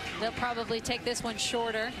they'll probably take this one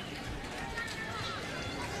shorter.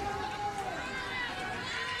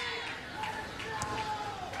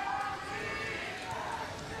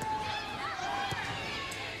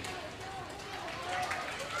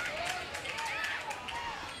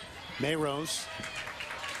 Mayrose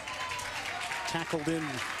tackled in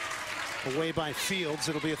away by Fields.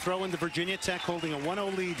 It'll be a throw into Virginia Tech, holding a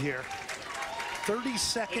 1-0 lead here.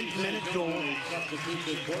 32nd minute goal.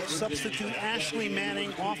 Substitute Ashley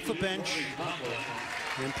Manning off the bench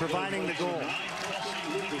and providing the goal.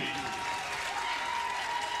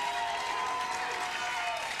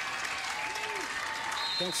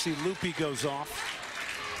 Kelsey Loopy goes off.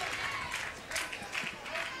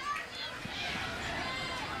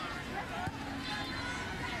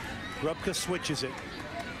 Grubka switches it.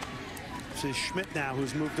 This is Schmidt now,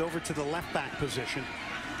 who's moved over to the left back position.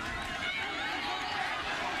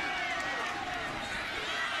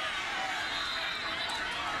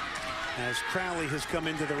 As Crowley has come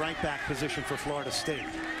into the right back position for Florida State.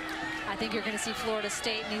 I think you're going to see Florida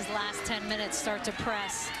State in these last 10 minutes start to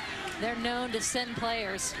press. They're known to send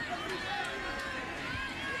players.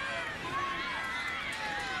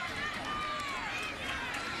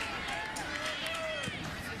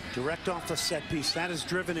 Direct off the set piece. That is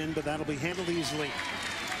driven in, but that'll be handled easily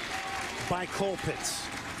by Colpitts.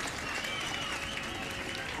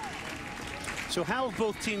 So how have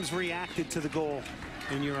both teams reacted to the goal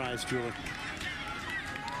in your eyes, Julie?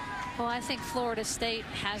 Well, I think Florida State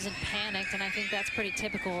hasn't panicked, and I think that's pretty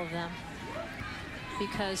typical of them,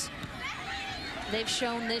 because they've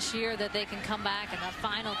shown this year that they can come back in the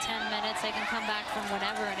final 10 minutes. They can come back from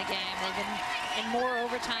whenever in a game. They've been in more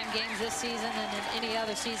overtime games this season than in any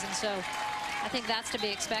other season, so I think that's to be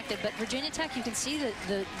expected. But Virginia Tech, you can see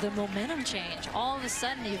the momentum change. All of a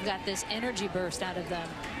sudden, you've got this energy burst out of them.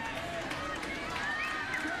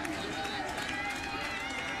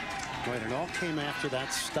 Right, it all came after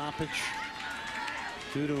that stoppage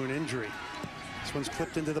due to an injury. This one's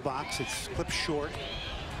clipped into the box. It's clipped short.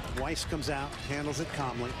 Wys comes out, handles it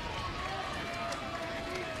calmly.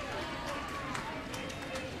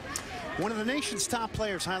 One of the nation's top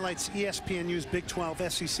players highlights ESPNU's Big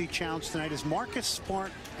 12 SEC Challenge tonight is Marcus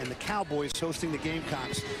Smart and the Cowboys hosting the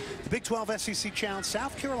Gamecocks. The Big 12 SEC Challenge,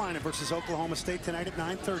 South Carolina versus Oklahoma State tonight at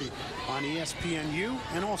 9:30 on ESPNU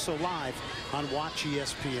and also live on Watch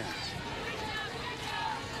ESPN.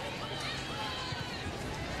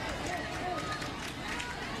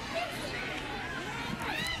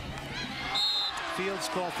 Fields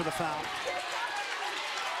called for the foul.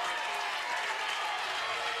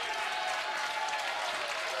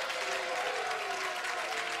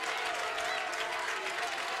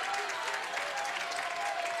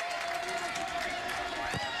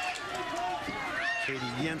 Katie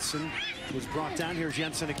Jensen was brought down. Here's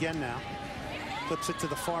Jensen again now. Flips it to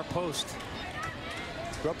the far post.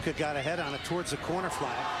 Grubka got ahead on it towards the corner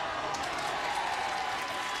flag.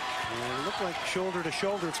 And it looked like shoulder to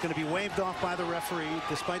shoulder. It's going to be waved off by the referee,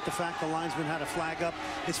 despite the fact the linesman had a flag up.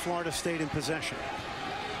 It's Florida State in possession.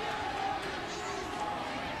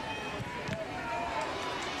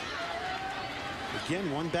 Again,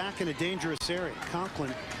 one back in a dangerous area.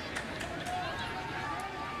 Conklin.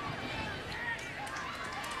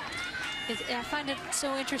 I find it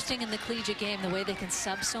so interesting in the collegiate game, the way they can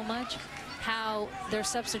sub so much, how their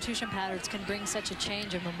substitution patterns can bring such a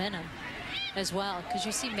change of momentum as well, because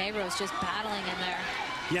you see Mayrose just battling in there.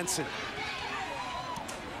 Jensen.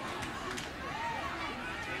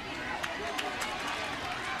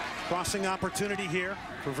 Crossing opportunity here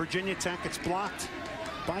for Virginia Tech. It's blocked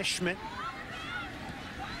by Schmidt.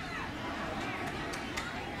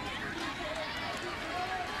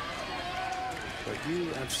 But you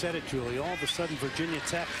have said it, Julie. All of a sudden, Virginia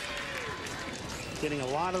Tech Getting a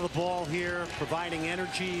lot of the ball here, providing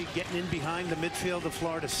energy, getting in behind the midfield of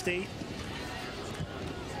Florida State.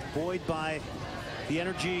 Buoyed by the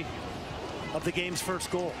energy of the game's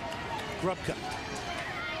first goal. Grubka.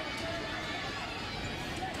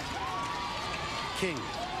 King.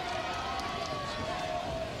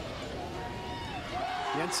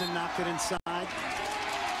 Jensen knocked it inside.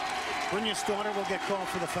 Brynjarsdottir will get called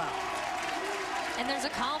for the foul. And there's a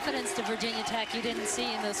confidence to Virginia Tech you didn't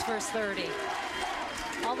see in those first 30.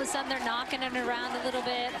 All of a sudden they're knocking it around a little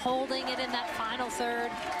bit, holding it in that final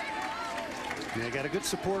third. They got a good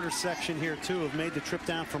supporter section here too, have made the trip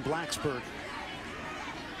down from Blacksburg.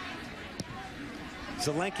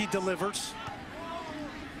 Zelenki delivers.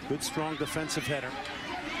 Good strong defensive header.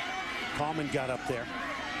 Kallman got up there.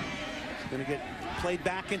 Going to get played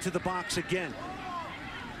back into the box again.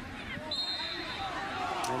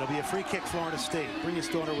 And it'll be a free kick, Florida State.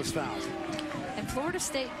 Brynjarsdottir was fouled. And Florida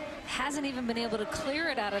State hasn't even been able to clear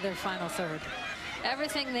it out of their final third.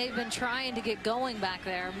 Everything they've been trying to get going back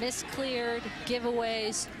there, miscleared,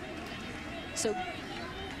 giveaways. So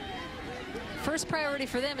first priority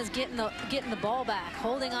for them is getting the ball back,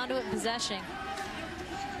 holding onto it, possession.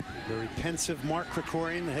 Very pensive Mark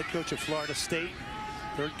Krikorian, the head coach of Florida State.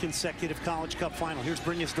 Third consecutive College Cup final. Here's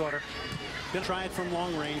Brynjarsdottir. Gonna try it from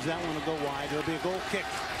long range. That one will go wide. There'll be a goal kick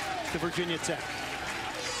to Virginia Tech.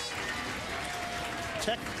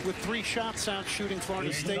 Tech with 3 shots out, shooting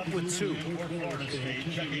Florida State with 2. Florida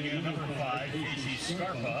State checking in number 5, Kassey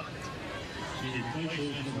Scarpa. She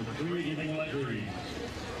replaces number 3, Nicolette Green.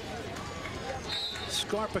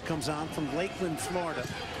 Scarpa comes on from Lakeland, Florida.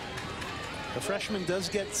 The freshman does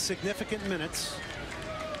get significant minutes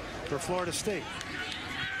for Florida State.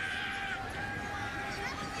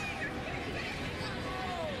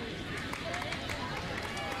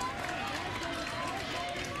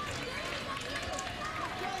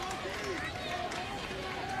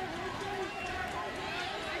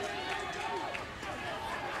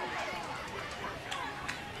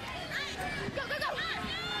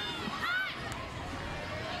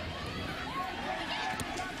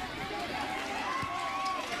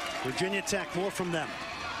 Virginia Tech, more from them.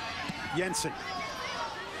 Jensen.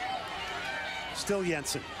 Still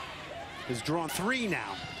Jensen. Has drawn 3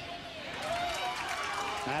 now.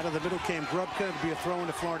 Out of the middle came Grubka. It'll be a throw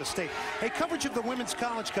into Florida State. Hey, coverage of the Women's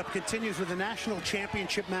College Cup continues with the National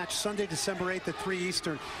Championship match Sunday, December 8th at 3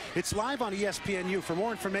 Eastern. It's live on ESPNU. For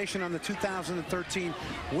more information on the 2013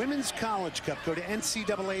 Women's College Cup, go to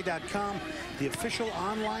NCAA.com, the official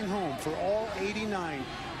online home for all 89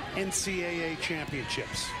 NCAA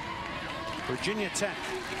championships. Virginia Tech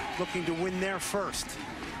looking to win their first,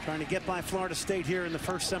 trying to get by Florida State here in the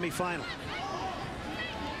first semifinal.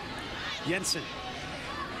 Jensen.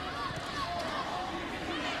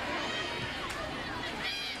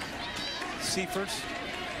 Seifers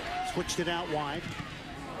switched it out wide.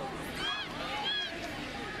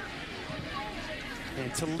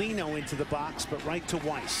 And Tolino into the box, but right to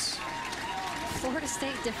Wys. Florida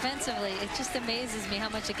State defensively, it just amazes me how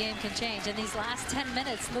much a game can change. And these last 10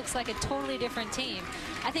 minutes looks like a totally different team.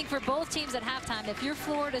 I think for both teams at halftime, if you're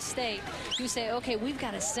Florida State, you say, okay, we've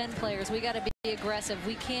got to send players. We got to be aggressive.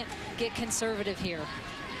 We can't get conservative here.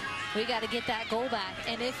 We got to get that goal back.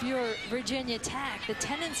 And if you're Virginia Tech, the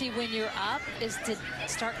tendency when you're up is to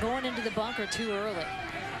start going into the bunker too early.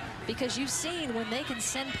 Because you've seen when they can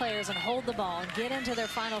send players and hold the ball and get into their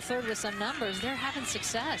final third with some numbers, they're having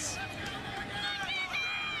success.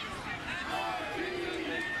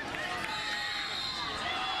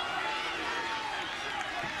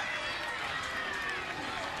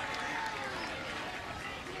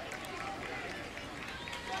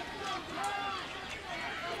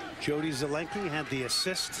 Jody Zelenki had the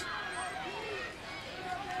assist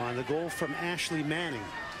on the goal from Ashley Manning.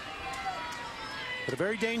 But a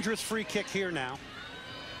very dangerous free kick here now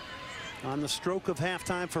on the stroke of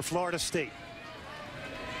halftime for Florida State.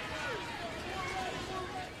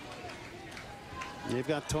 They've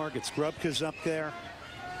got targets. Grubka's up there.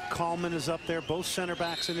 Kallman is up there. Both center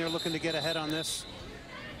backs in there looking to get ahead on this.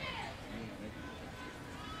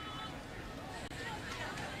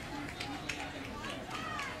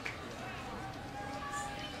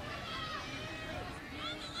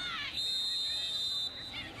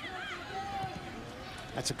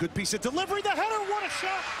 That's a good piece of delivery. The header, what a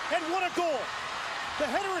shot, and what a goal. The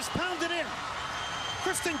header is pounded in.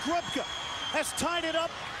 Kristen Grubka has tied it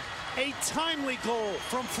up. A timely goal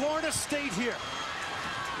from Florida State here.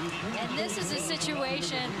 And this is a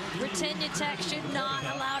situation Virginia Tech should not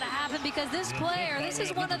allow to happen. happen because this player, this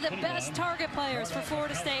is one of the best target players for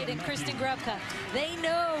Florida State and Kristen Grubka. They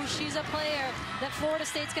know she's a player that Florida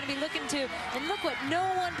State's going to be looking to. And look what, no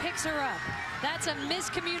one picks her up. That's a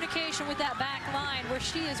miscommunication with that back line where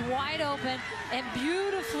she is wide open and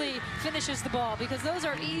beautifully finishes the ball, because those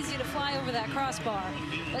are easy to fly over that crossbar.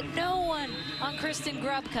 But no one on Kristen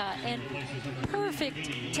Grubka, and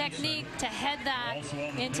perfect technique to head that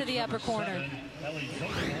into the upper corner.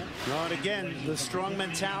 No, and again, the strong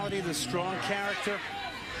mentality, the strong character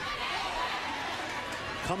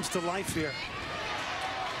comes to life here.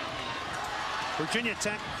 Virginia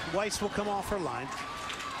Tech, Wys will come off her line.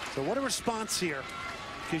 So what a response here,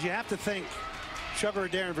 because you have to think Sugar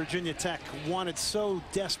Adair and Virginia Tech wanted so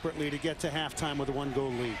desperately to get to halftime with a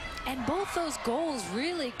 1-goal lead. And both those goals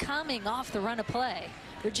really coming off the run of play.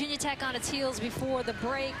 Virginia Tech on its heels before the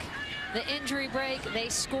break, the injury break, they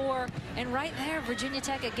score. And right there, Virginia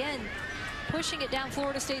Tech again pushing it down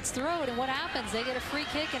Florida State's throat. And what happens? They get a free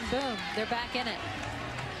kick and boom, they're back in it.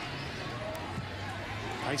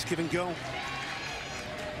 Nice give and go.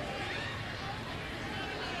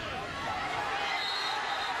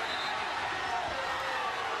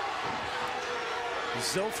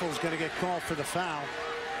 Zoffel's going to get called for the foul.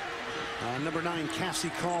 Number 9, Kassey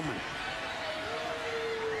Kallman.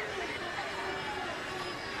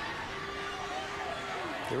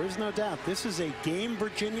 There is no doubt this is a game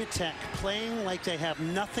Virginia Tech playing like they have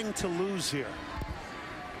nothing to lose here.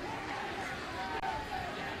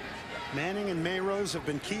 Manning and Mayrose have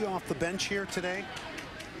been key off the bench here today.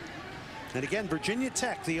 And again, Virginia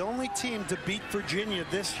Tech, the only team to beat Virginia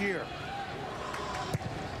this year.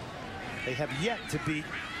 They have yet to beat,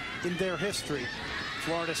 in their history,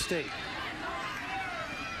 Florida State.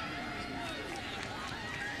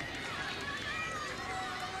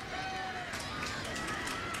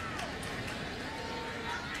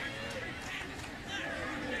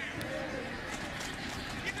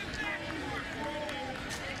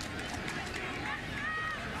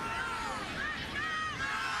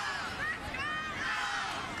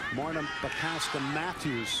 Marta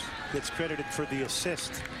Bukowska-Matthews gets credited for the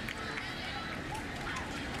assist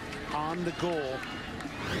on the goal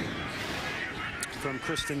from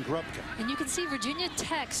Kristen Grubka. And you can see Virginia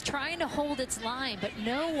Tech's trying to hold its line, but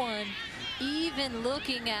no one even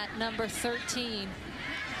looking at number 13,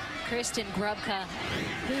 Kristen Grubka,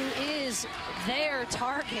 who is their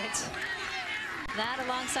target. That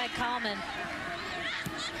alongside Kallman.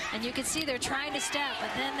 And you can see they're trying to step,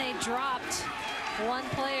 but then they dropped one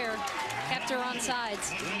player, kept her on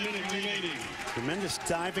sides. 1 minute remaining. Tremendous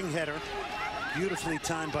diving header. Beautifully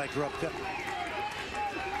timed by Grubka.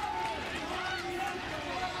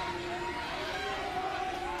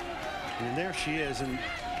 And there she is. And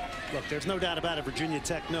look, there's no doubt about it. Virginia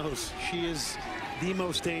Tech knows she is the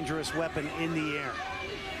most dangerous weapon in the air.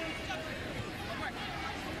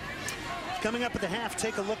 Coming up at the half,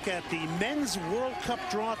 take a look at the Men's World Cup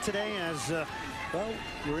draw today as well,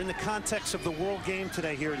 we're in the context of the World Game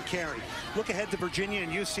today here in Cary. Look ahead to Virginia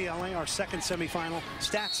and UCLA, our second semifinal.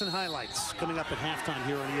 Stats and highlights coming up at halftime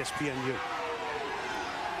here on ESPNU.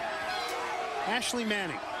 Ashley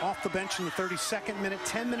Manning off the bench in the 32nd minute.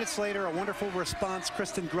 10 minutes later, a wonderful response.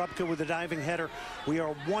 Kristen Grubka with a diving header. We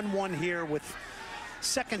are 1-1 here with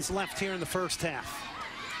seconds left here in the first half.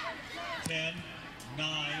 10, 9,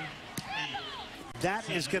 8. That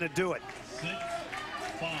is going to do it. 6,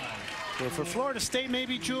 5. Well, for Florida State,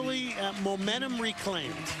 maybe, Julie, momentum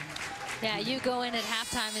reclaimed. Yeah, you go in at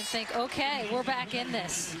halftime and think, okay, we're back in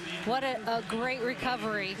this. What a great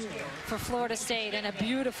recovery for Florida State, and a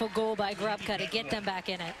beautiful goal by Grubka to get them back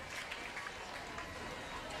in it.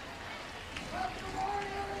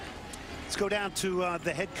 Let's go down to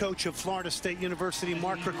the head coach of Florida State University,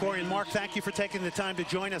 Mark Krikorian. Mark, thank you for taking the time to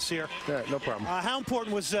join us here. Yeah, no problem. How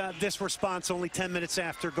important was this response only 10 minutes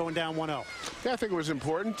after going down 1-0? Yeah, I think it was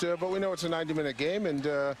important, but we know it's a 90-minute game, and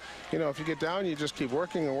you know, if you get down, you just keep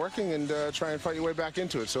working and working and try and fight your way back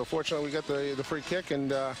into it. So fortunately, we got the free kick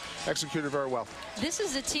and executed very well. This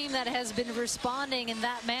is a team that has been responding in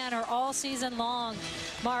that manner all season long.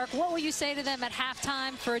 Mark, what will you say to them at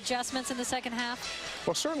halftime for adjustments in the second half?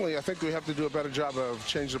 Well, certainly, I think we have to do a better job of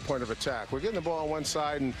changing the point of attack. We're getting the ball on one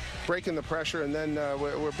side and breaking the pressure, and then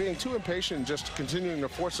we're being too impatient, just continuing to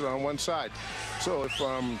force it on one side. So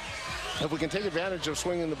if we can take advantage of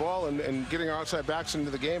swinging the ball and getting our outside backs into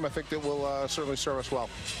the game, I think that will certainly serve us well.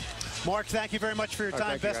 Mark, thank you very much for your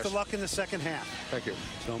time. Best of luck in the second half. Thank you.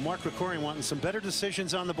 So Mark Krikorian wanting some better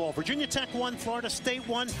decisions on the ball. Virginia Tech won, Florida State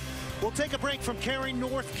won. We'll take a break from Cary,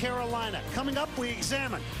 North Carolina. Coming up, we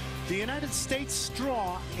examine the United States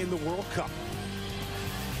draw in the World Cup.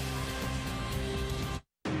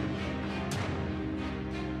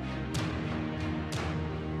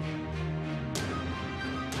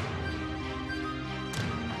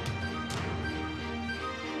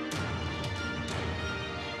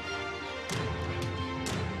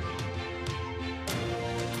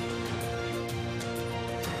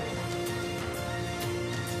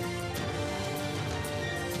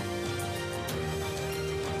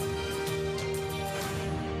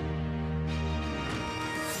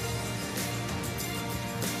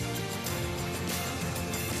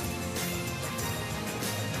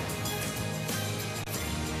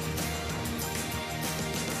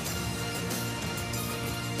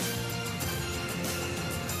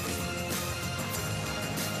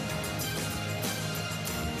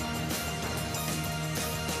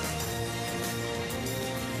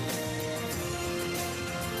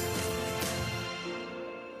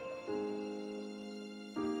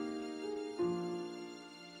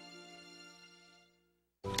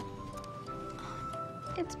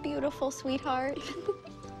 It's beautiful, sweetheart.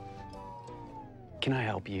 Can I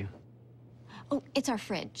help you? Oh, it's our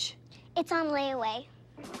fridge. It's on layaway.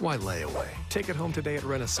 Why layaway? Take it home today at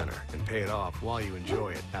Rent-A-Center and pay it off while you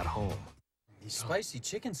enjoy it at home. These spicy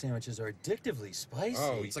chicken sandwiches are addictively spicy.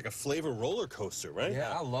 Oh, it's like a flavor roller coaster, right?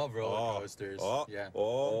 Yeah, I love roller coasters. Oh, yeah.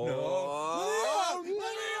 Oh, no. Let me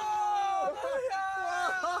off!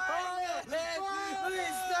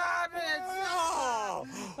 Please stop it!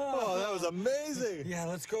 Oh, that was amazing. Yeah,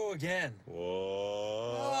 let's go again.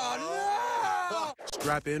 Whoa. Oh, no!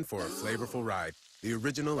 Strap in for a flavorful ride. The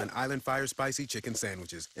original and Island Fire Spicy Chicken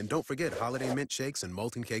Sandwiches. And don't forget Holiday Mint Shakes and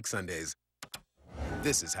Molten Cake Sundaes.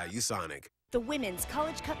 This is how you Sonic. The Women's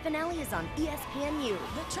College Cup finale is on ESPNU.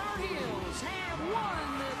 The Tar Heels have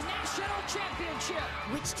won the national championship.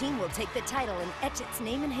 Which team will take the title and etch its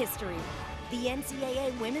name in history? The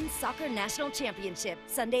NCAA Women's Soccer National Championship,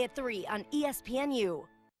 Sunday at 3 on ESPNU.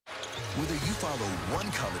 Whether you follow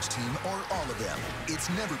one college team or all of them, it's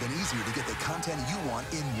never been easier to get the content you want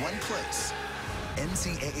in one place.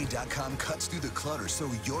 NCAA.com cuts through the clutter so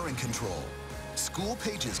you're in control. School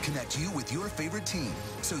Pages connect you with your favorite team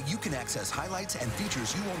so you can access highlights and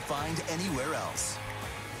features you won't find anywhere else.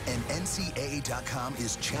 And NCAA.com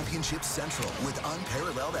is Championship Central with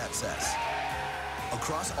unparalleled access.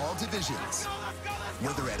 Across all divisions,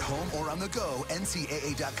 whether at home or on the go,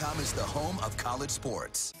 NCAA.com is the home of college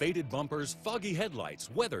sports. Faded bumpers, foggy headlights,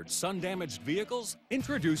 weathered, sun-damaged vehicles?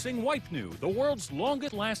 Introducing WipeNew, the world's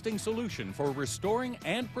longest-lasting solution for restoring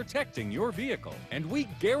and protecting your vehicle. And we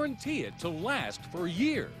guarantee it to last for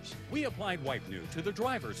years. We applied WipeNew to the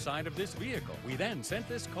driver's side of this vehicle. We then sent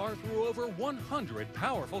this car through over 100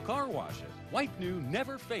 powerful car washes. WipeNew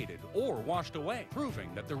never faded or washed away, proving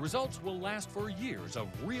that the results will last for years of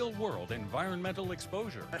real-world environmental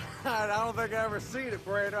exposure. I don't think I've ever seen it,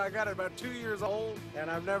 Brando. I got it about 2 years old,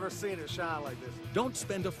 and I've never seen it shine like this. Don't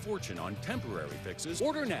spend a fortune on temporary fixes.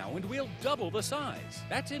 Order now and we'll double the size.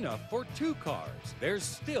 That's enough for 2 cars. There's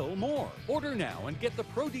still more. Order now and get the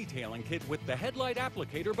Pro Detailing Kit with the headlight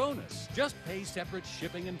applicator bonus. Just pay separate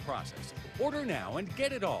shipping and processing. Order now and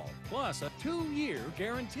get it all, plus a 2-year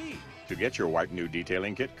guarantee. To get your WipeNew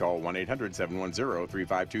detailing kit, call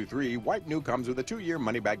 1-800-710-3523. WipeNew comes with a 2-year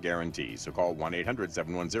money-back guarantee, so call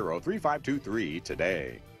 1-800-710-3523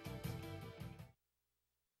 today.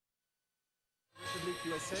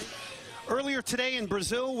 Earlier today in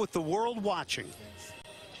Brazil with the world watching.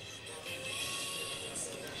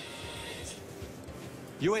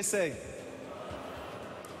 USA.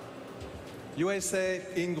 USA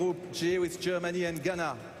in Group G with Germany and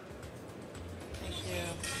Ghana. Thank you.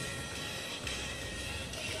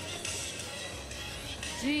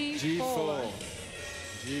 G4.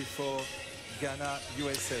 G4, Ghana,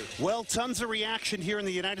 USA. Well, tons of reaction here in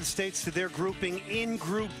the United States to their grouping in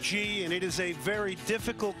Group G, and it is a very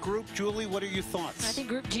difficult group. Julie, what are your thoughts? I think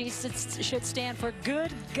Group G should stand for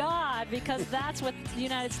good God, because that's what the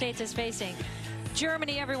United States is facing.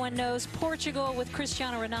 Germany, everyone knows. Portugal with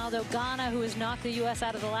Cristiano Ronaldo. Ghana, who has knocked the U.S.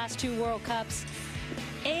 out of the last 2 World Cups.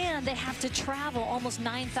 And they have to travel almost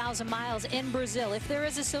 9,000 miles in Brazil. If there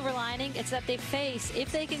is a silver lining, it's that they face,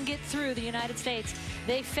 if they can get through the United States,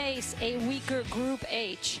 they face a weaker Group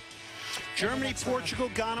H. Germany, Portugal,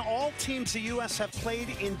 Ghana, all teams the U.S. have played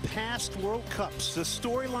in past World Cups. The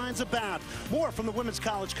storylines abound. More from the Women's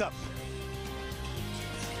College Cup.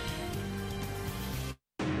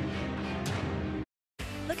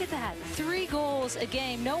 Look at that, 3 goals a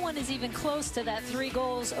game. No one is even close to that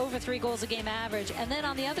over 3 goals a game average. And then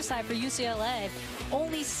on the other side for UCLA,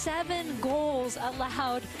 only 7 goals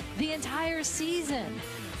allowed the entire season.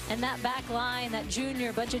 And that back line, that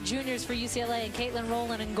bunch of juniors for UCLA, and Caitlin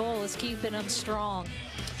Rowland in goal is keeping them strong.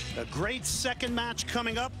 A great second match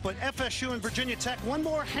coming up, but FSU and Virginia Tech, one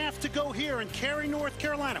more half to go here in Cary, North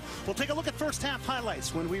Carolina. We'll take a look at first half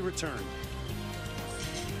highlights when we return.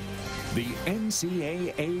 The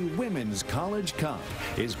NCAA Women's College Cup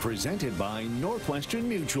is presented by Northwestern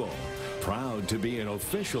Mutual, proud to be an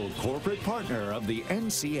official corporate partner of the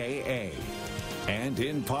NCAA, and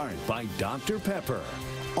in part by Dr. Pepper,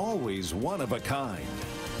 always one of a kind.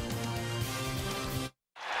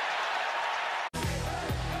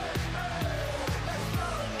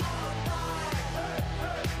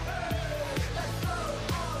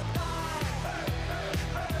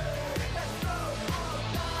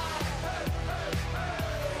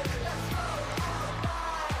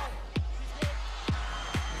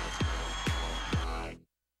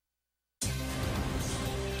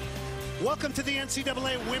 Welcome to the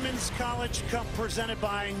NCAA Women's College Cup presented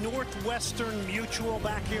by Northwestern Mutual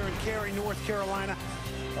back here in Cary, North Carolina.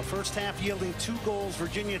 A first half yielding 2 goals.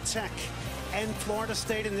 Virginia Tech and Florida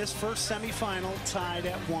State in this first semifinal tied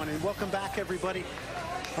at 1. And welcome back, everybody.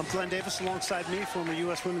 I'm Glenn Davis, alongside me, former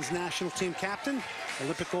U.S. Women's National Team captain,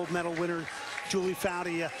 Olympic gold medal winner Julie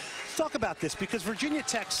Foudy. Let's talk about this, because Virginia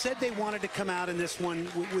Tech said they wanted to come out in this one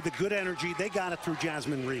with a good energy. They got it through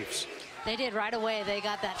Jasmine Reeves. They did right away. They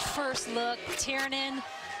got that first look. Tiernan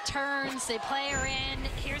turns, they play her in.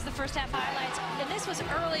 Here's the first half highlights. And this was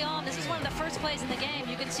early on. This is one of the first plays in the game.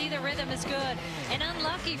 You can see the rhythm is good. And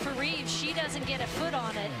unlucky for Reeves, she doesn't get a foot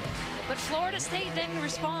on it. But Florida State then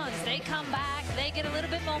responds. They come back, they get a little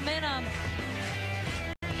bit momentum.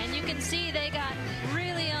 And you can see they got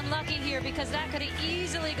really unlucky here, because that could have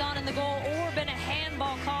easily gone in the goal or been a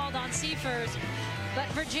handball called on Seifers. But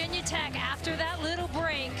Virginia Tech, after that little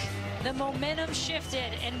break, the momentum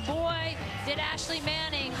shifted, and boy, did Ashley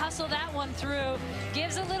Manning hustle that one through.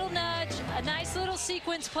 Gives a little nudge, a nice little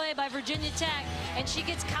sequence play by Virginia Tech, and she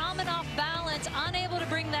gets Kallman off balance, unable to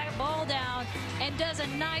bring that ball down, and does a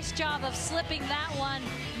nice job of slipping that one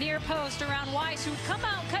near post around Wys, who'd come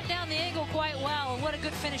out, cut down the angle quite well, and what a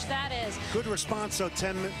good finish that is. Good response, so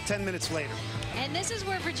 10 minutes later. And this is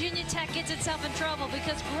where Virginia Tech gets itself in trouble,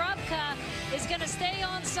 because Grubka is going to stay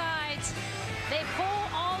on sides. They pull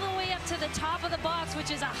all the way up to the top of the box, which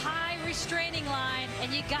is a high restraining line,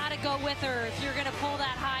 and you got to go with her if you're going to pull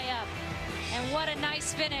that high up. And what a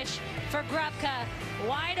nice finish for Grubka.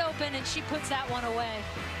 Wide open, and she puts that one away.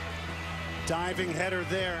 Diving header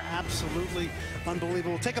there, absolutely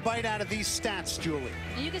unbelievable. Take a bite out of these stats, Julie.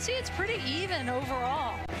 You can see it's pretty even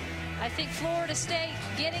overall. I think Florida State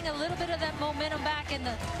getting a little bit of that momentum back in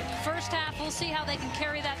the first half. We'll see how they can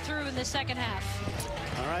carry that through in the second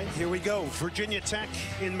half. All right, here we go. Virginia Tech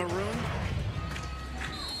in maroon.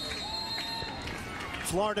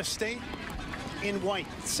 Florida State in white.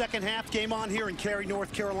 Second half, game on here in Cary,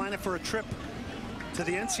 North Carolina, for a trip to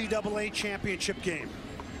the NCAA Championship game.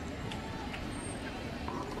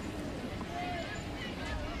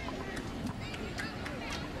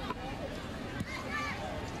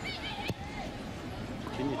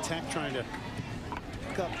 Virginia Tech trying to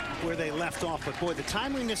pick up where they left off, but boy, the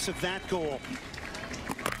timeliness of that goal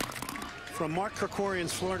from Mark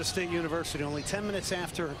Krikorian's Florida State University, only 10 minutes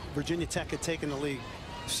after Virginia Tech had taken the lead.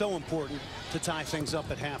 So important to tie things up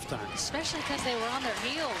at halftime. Especially because they were on their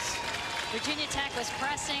heels. Virginia Tech was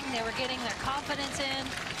pressing, they were getting their confidence in,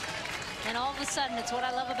 and all of a sudden, it's what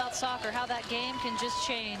I love about soccer, how that game can just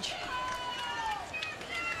change.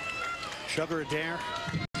 Sugar Adair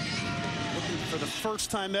looking for the first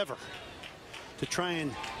time ever to try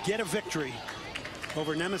and get a victory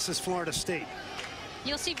over nemesis Florida State.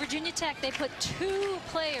 You'll see Virginia Tech, they put 2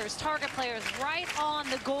 players, target players, right on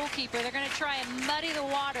the goalkeeper. They're going to try and muddy the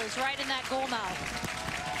waters right in that goal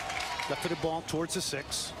mouth. Left-footed ball towards the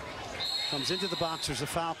 6. Comes into the box. There's a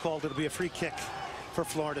foul called. It'll be a free kick for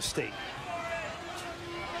Florida State.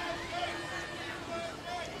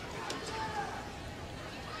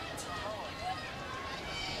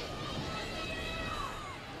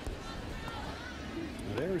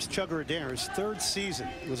 There's Chugger Adair's 3rd season.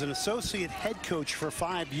 He was an associate head coach for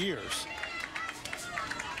 5 years.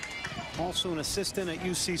 Also an assistant at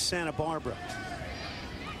UC Santa Barbara.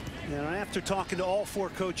 And after talking to all 4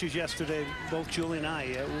 coaches yesterday, both Julie and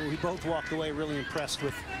I, we both walked away really impressed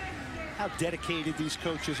with how dedicated these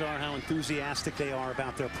coaches are, how enthusiastic they are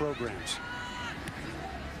about their programs.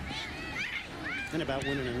 And about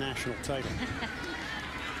winning a national title.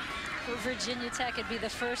 For Virginia Tech, it'd be the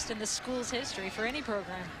first in the school's history for any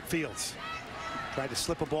program. Fields tried to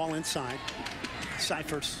slip a ball inside.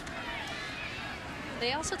 Seifers.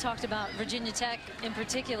 They also talked about Virginia Tech, in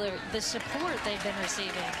particular, the support they've been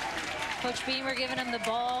receiving. Coach Beamer giving them the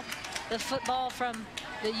ball, the football from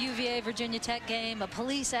the UVA Virginia Tech game, a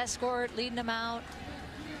police escort leading them out.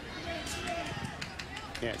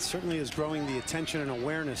 Yeah, it certainly is growing the attention and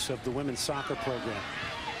awareness of the women's soccer program.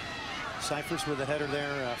 Seifers with a header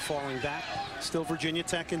there, falling back. Still Virginia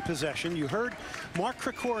Tech in possession. You heard Mark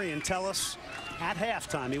Krikorian tell us at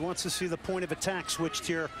halftime he wants to see the point of attack switched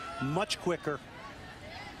here much quicker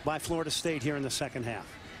by Florida State here in the second half.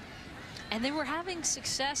 And they were having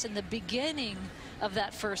success in the beginning of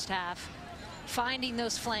that first half, finding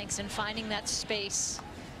those flanks and finding that space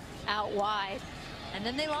out wide. And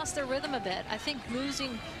then they lost their rhythm a bit. I think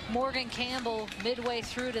losing Morgan Campbell midway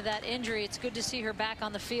through to that injury, it's good to see her back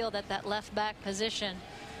on the field at that left back position.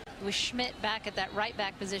 With Schmidt back at that right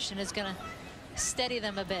back position is going to steady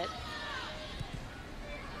them a bit.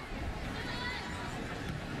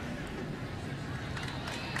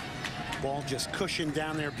 Ball just cushioned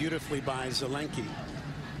down there beautifully by Zelenki.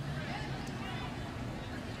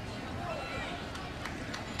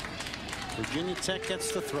 Virginia Tech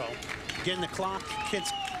gets the throw. Again, the clock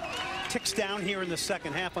ticks down here in the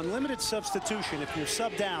second half. Unlimited substitution. If you're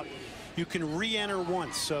subbed out, you can re-enter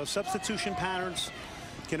once. So substitution patterns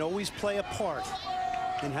can always play a part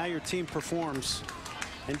in how your team performs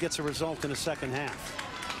and gets a result in the second half.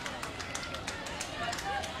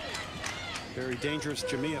 Very dangerous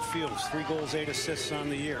Jamia Fields, 3 goals, 8 assists on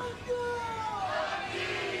the year.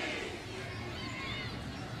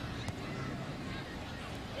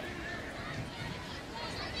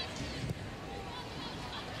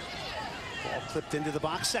 Ball clipped into the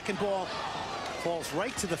box. Second ball falls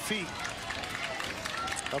right to the feet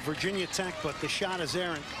of Virginia Tech, but the shot is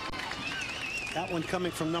errant. That one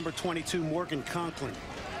coming from number 22, Morgan Conklin.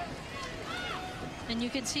 And you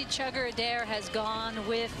can see Chugger Adair has gone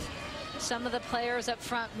with some of the players up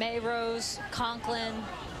front, Mayrose, Conklin,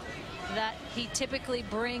 that he typically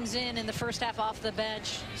brings in the first half off the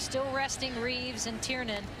bench. Still resting Reeves and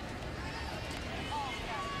Tiernan.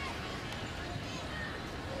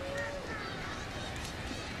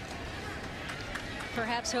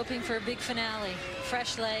 Perhaps hoping for a big finale.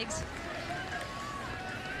 Fresh legs.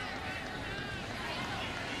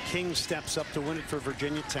 King steps up to win it for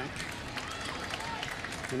Virginia Tech.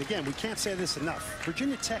 And again, we can't say this enough.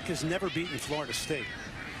 Virginia Tech has never beaten Florida State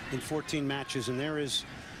in 14 matches, and there is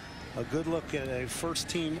a good look at a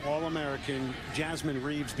first-team All-American, Jasmine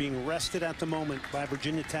Reeves, being rested at the moment by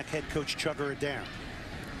Virginia Tech head coach Chugger Adair.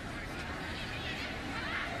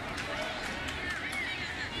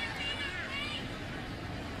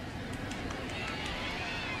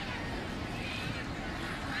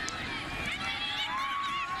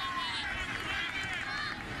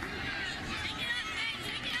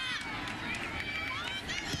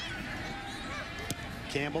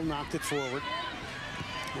 Campbell knocked it forward.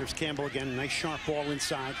 Here's Campbell again. Nice sharp ball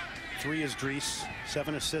inside. 3 is Dries.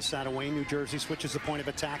 7 assists out of Wayne, New Jersey. Switches the point of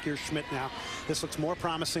attack. Here's Schmidt now. This looks more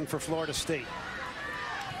promising for Florida State.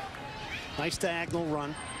 Nice diagonal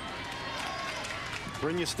run.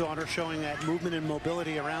 Brynjarsdottir showing that movement and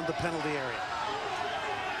mobility around the penalty area.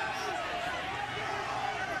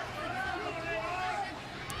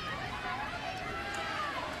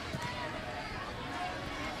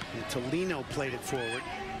 Tolino played it forward.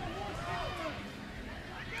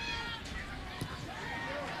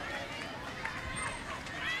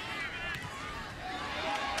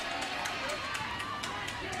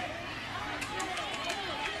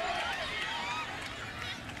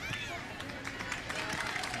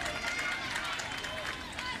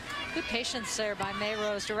 Good patience there by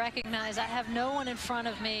Mayrose to recognize I have no one in front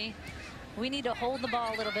of me. We need to hold the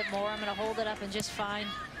ball a little bit more. I'm going to hold it up and just find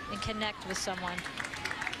and connect with someone.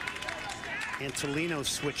 Antolino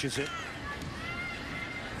switches it.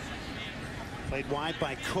 Played wide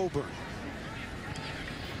by Coburn.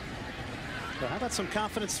 So how about some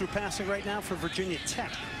confidence through passing right now for Virginia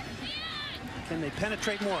Tech? Can they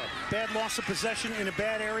penetrate more? Bad loss of possession in a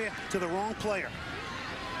bad area to the wrong player.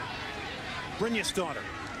 Brynjarsdottir.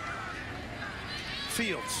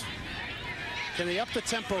 Fields. Can they up the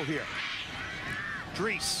tempo here?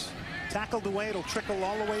 Dries. Tackled away. It'll trickle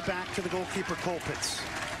all the way back to the goalkeeper Colpitz.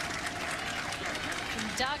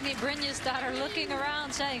 Dagny Brynjarsdottir looking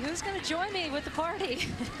around saying, who's going to join me with the party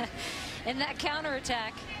in that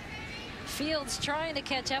counterattack? Fields trying to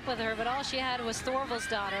catch up with her, but all she had was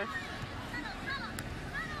Thorvaldsdottir.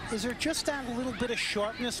 Is there just that little bit of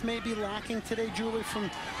sharpness maybe lacking today, Julie, from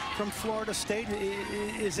Florida State?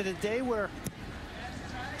 Is it a day where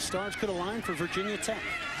stars could align for Virginia Tech?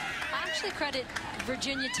 I actually credit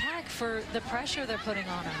Virginia Tech for the pressure they're putting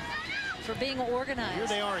on them, for being organized. Here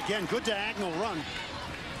they are again. Good diagonal run.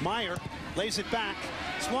 Meyer lays it back.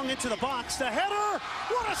 Swung into the box. The header.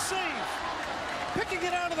 What a save. Picking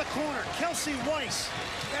it out of the corner. Kelsey Wys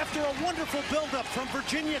after a wonderful buildup from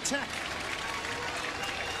Virginia Tech.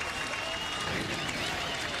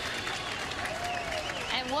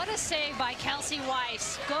 And what a save by Kelsey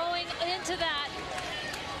Wys. Going into that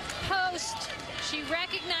post. She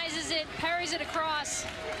recognizes it, parries it across.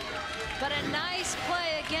 But a nice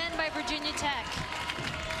play again by Virginia Tech.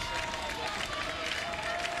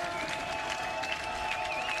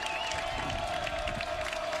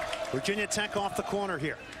 Virginia Tech off the corner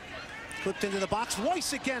here. Flipped into the box.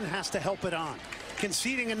 Wys again has to help it on.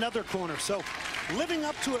 Conceding another corner. So living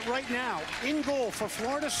up to it right now. In goal for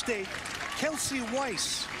Florida State, Kelsey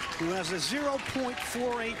Wys, who has a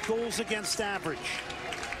 0.48 goals against average.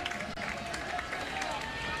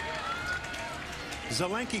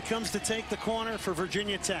 Zelenki comes to take the corner for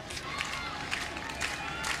Virginia Tech.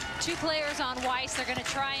 2 players on Wys. They're going to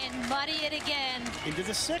try and muddy it again. Into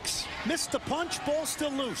the 6. Missed the punch. Ball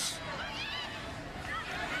still loose.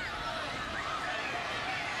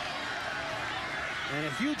 And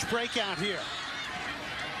a huge breakout here.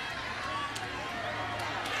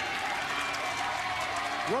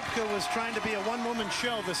 Grubka was trying to be a one-woman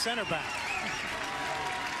show, the center back.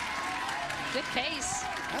 Good pace.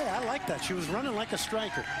 Hey, I like that. She was running like a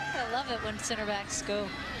striker. I love it when center backs go.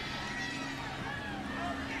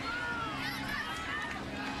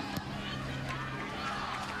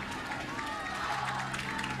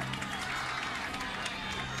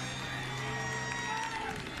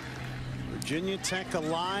 Virginia Tech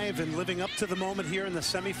alive and living up to the moment here in the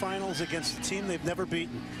semifinals against a team they've never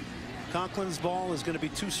beaten. Conklin's ball is going to be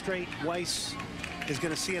too straight. Wys is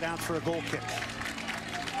going to see it out for a goal kick.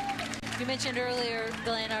 You mentioned earlier,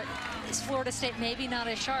 Glenn, is Florida State maybe not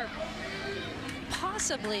as sharp?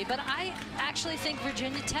 Possibly, but I actually think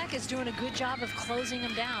Virginia Tech is doing a good job of closing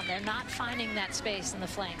them down. They're not finding that space in the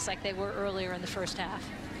flanks like they were earlier in the first half.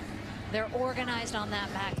 They're organized on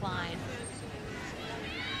that back line.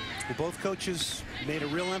 Well, both coaches made a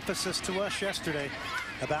real emphasis to us yesterday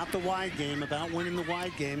about the wide game, about winning the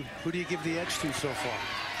wide game. Who do you give the edge to so far?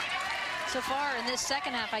 So far in this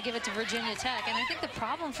second half, I give it to Virginia Tech. And I think the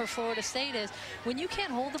problem for Florida State is when you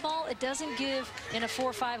can't hold the ball, it doesn't give, in a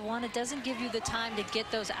 4-5-1, it doesn't give you the time to get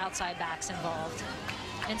those outside backs involved.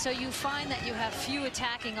 And so you find that you have few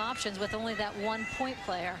attacking options with only that one point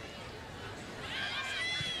player.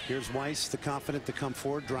 Here's Wys, the confident to come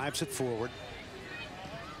forward, drives it forward.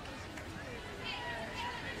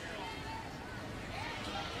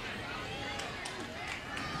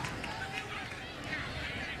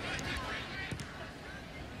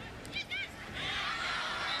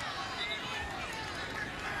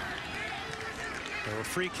 A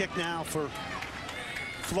free kick now for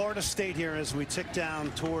Florida State here as we tick down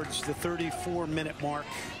towards the 34-minute mark.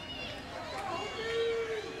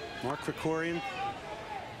 Mark Krikorian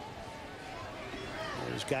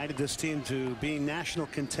has guided this team to being national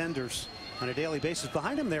contenders on a daily basis.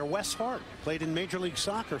 Behind him there, Wes Hart, played in Major League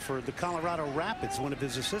Soccer for the Colorado Rapids, one of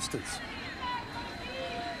his assistants.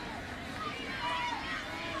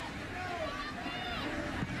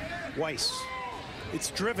 Wys, it's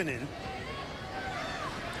driven in.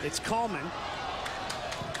 It's Kallman.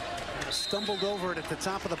 Stumbled over it at the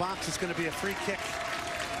top of the box. It's going to be a free kick.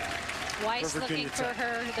 Wys looking for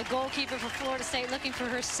her, the goalkeeper for Florida State, looking for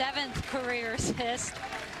her 7th career assist.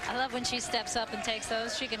 I love when she steps up and takes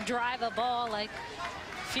those. She can drive a ball like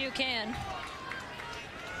few can.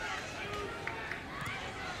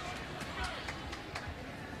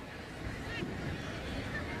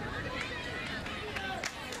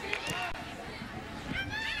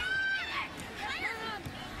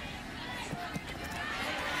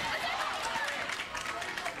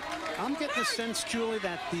 I'm getting the sense, Julie,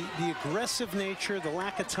 that the aggressive nature, the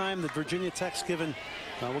lack of time that Virginia Tech's given,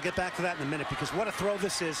 we'll get back to that in a minute, because what a throw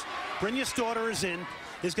this is. Brynjarsdottir is in,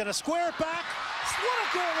 is going to square it back. What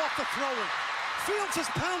a goal off the throw-in. Fields has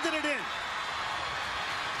pounded it in.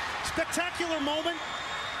 Spectacular moment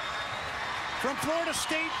from Florida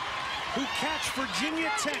State, who catch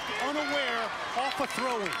Virginia Tech unaware off a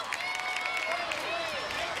throw-in.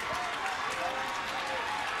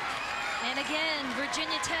 And again,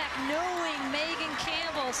 Virginia Tech, knowing Megan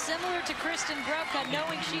Campbell, similar to Kristen Grubka,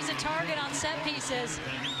 knowing she's a target on set pieces,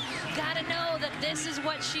 got to know that this is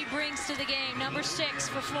what she brings to the game. Number 6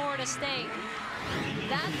 for Florida State.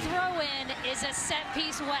 That throw-in is a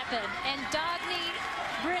set-piece weapon, and Dagny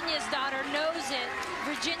Brynjarsdottir knows it.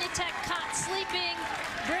 Virginia Tech caught sleeping.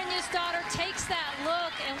 Brynjarsdottir takes that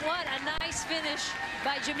look, and what a nice finish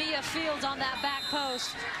by Jamia Fields on that back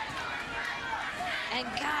post. And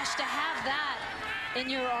gosh, to have that in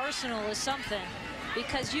your arsenal is something,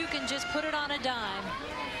 because you can just put it on a dime.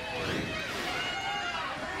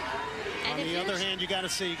 And on the other hand, you got to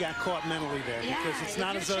say you got caught mentally there, because it's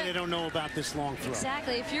not as though they don't know about this long throw.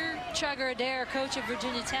 Exactly. If you're Chugger Adair, coach of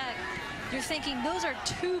Virginia Tech, you're thinking those are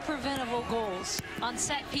 2 preventable goals on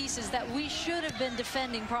set pieces that we should have been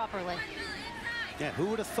defending properly. Yeah, who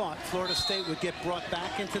would have thought Florida State would get brought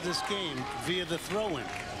back into this game via the throw-in?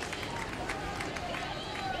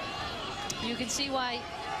 You can see why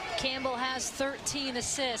Campbell has 13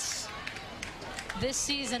 assists this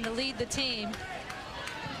season to lead the team.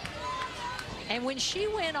 And when she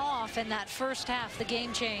went off in that first half, the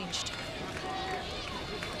game changed.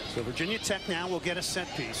 So Virginia Tech now will get a set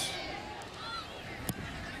piece.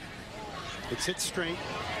 It's hit straight.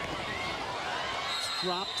 It's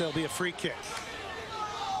dropped. There'll be a free kick.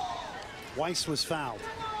 Wys was fouled.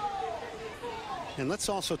 And let's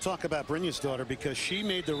also talk about Brynjarsdottir, because she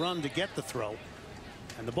made the run to get the throw,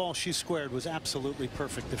 and the ball she squared was absolutely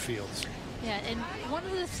perfect to Fields. Yeah, and one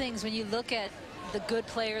of the things when you look at the good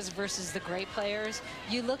players versus the great players,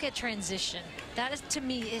 you look at transition. That is, to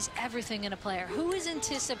me, is everything in a player. Who is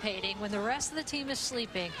anticipating when the rest of the team is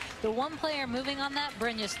sleeping? The one player moving on that,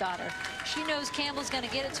 Brynjarsdottir. She knows Campbell's going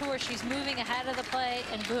to get it to her. She's moving ahead of the play,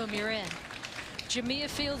 and boom, you're in. Jamia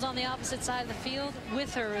Fields on the opposite side of the field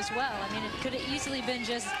with her as well. I mean, it could have easily been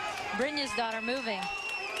just Brynjarsdottir moving.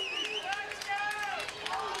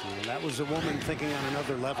 Yeah, that was a woman thinking on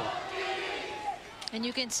another level. And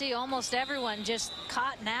you can see almost everyone just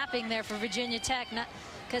caught napping there for Virginia Tech,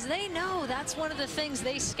 because they know that's one of the things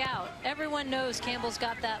they scout. Everyone knows Campbell's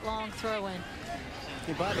got that long throw in.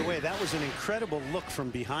 And by the way, that was an incredible look from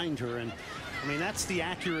behind her. And I mean, that's the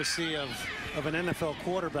accuracy of an NFL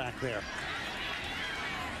quarterback there.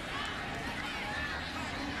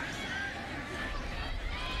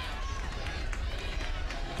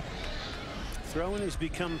 Throwing has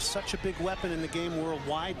become such a big weapon in the game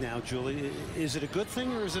worldwide now, Julie. Is it a good thing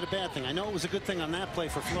or is it a bad thing? I know it was a good thing on that play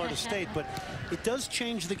for Florida State, but it does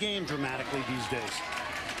change the game dramatically these days.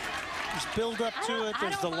 Just build up to it.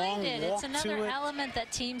 There's the long walk to it. It's another element that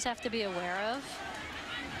teams have to be aware of.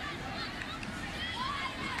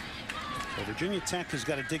 So Virginia Tech has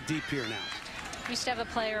got to dig deep here now. I used to have a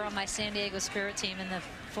player on my San Diego Spirit team in the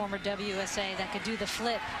former WSA that could do the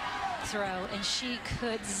flip throw, and she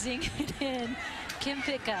could zing it in. Kim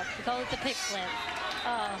Pickup, we call it the pick flip.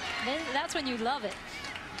 Then that's when you love it.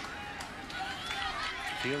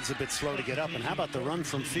 Fields a bit slow to get up, and how about the run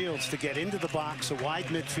from Fields to get into the box, a wide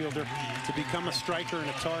midfielder, to become a striker and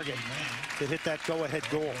a target to hit that go-ahead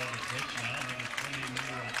goal.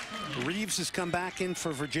 Reeves has come back in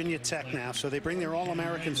for Virginia Tech now, so they bring their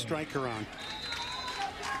All-American striker on.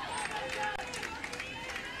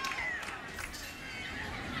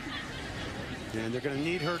 And they're going to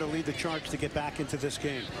need her to lead the charge to get back into this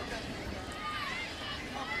game.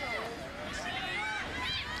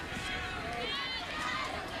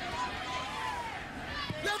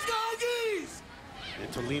 Let's go, Hokies! And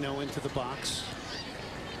Tolino into the box.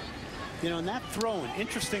 You know, and that throwing,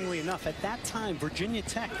 interestingly enough, at that time, Virginia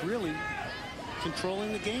Tech really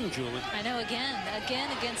controlling the game, Julie. I know, again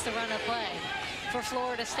against the run of play for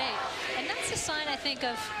Florida State. And that's a sign, I think,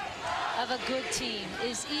 of a good team,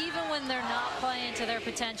 is even when they're not playing to their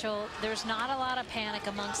potential, there's not a lot of panic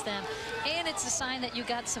amongst them. And it's a sign that you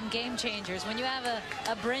got some game changers. When you have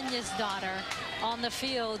a Brynjarsdottir on the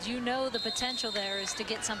field, you know the potential there is to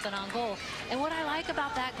get something on goal. And what I like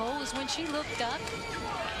about that goal is when she looked up,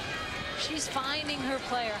 she's finding her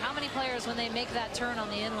player. How many players, when they make that turn on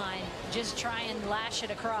the inline, just try and lash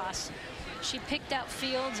it across? She picked out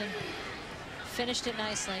Fields and finished it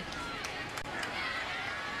nicely.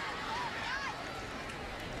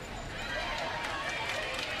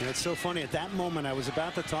 And it's so funny, at that moment I was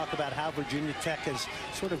about to talk about how Virginia Tech has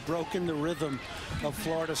sort of broken the rhythm of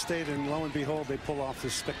Florida State, and lo and behold, they pull off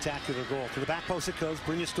this spectacular goal. To the back post it goes.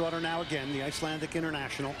 Brynjarsdottir now again, the Icelandic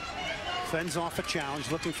international, fends off a challenge,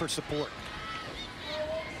 looking for support.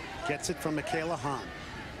 Gets it from Michaela Hahn.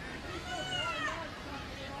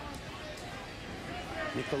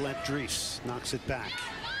 Nicolette Dries knocks it back.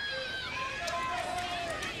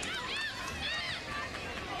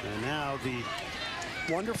 And now the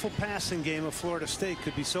wonderful passing game of Florida State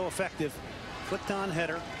could be so effective. Flicked on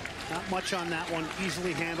header. Not much on that one.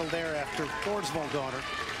 Easily handled there after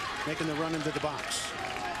Brynjarsdottir making the run into the box.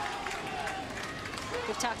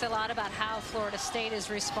 We've talked a lot about how Florida State has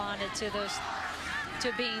responded to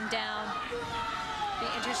being down. Be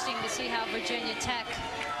interesting to see how Virginia Tech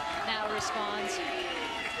now responds.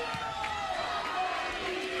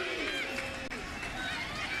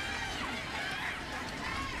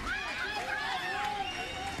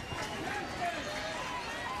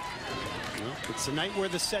 It's a night where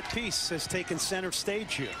the set piece has taken center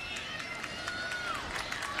stage here.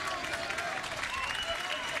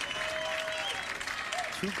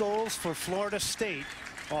 Two goals for Florida State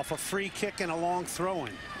off a free kick and a long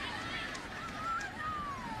throw-in.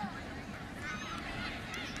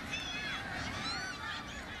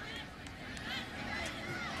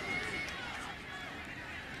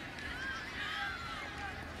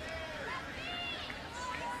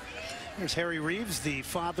 There's Harry Reeves, the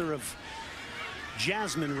father of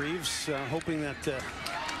Jasmine Reeves, hoping that the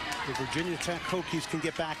Virginia Tech Hokies can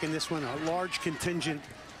get back in this one. A large contingent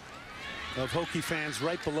of Hokie fans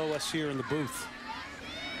right below us here in the booth.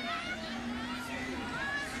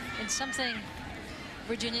 And something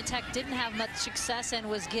Virginia Tech didn't have much success in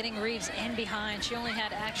was getting Reeves in behind. She only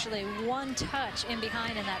had actually one touch in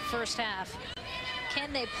behind in that first half.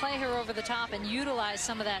 Can they play her over the top and utilize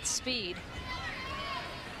some of that speed?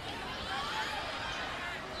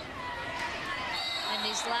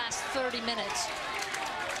 These last 30 minutes.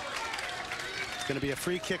 It's going to be a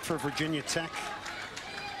free kick for Virginia Tech.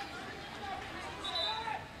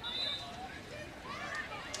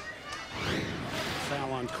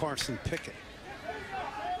 Foul on Carson Pickett.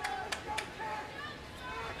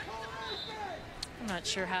 I'm not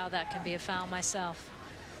sure how that can be a foul myself.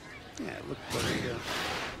 Yeah, it looked like.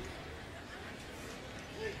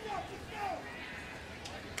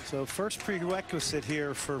 So first prerequisite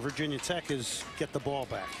here for Virginia Tech is get the ball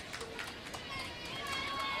back.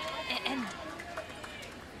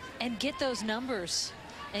 And get those numbers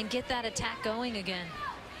and get that attack going again.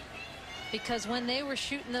 Because when they were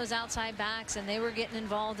shooting those outside backs and they were getting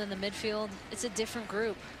involved in the midfield, it's a different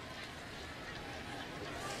group.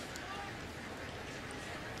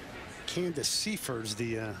 Candace Seifers,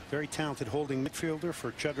 the very talented holding midfielder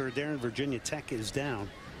for Chugger Adair, and Virginia Tech, is down.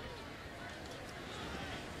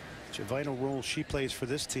 It's a vital role she plays for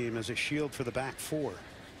this team as a shield for the back four.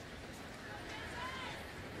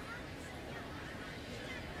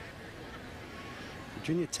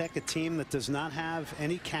 Virginia Tech, a team that does not have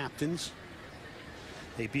any captains.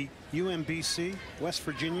 They beat UMBC, West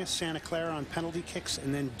Virginia, Santa Clara on penalty kicks,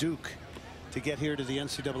 and then Duke to get here to the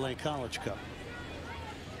NCAA College Cup.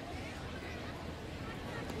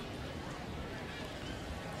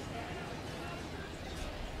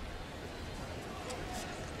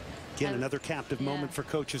 Again, another captive moment for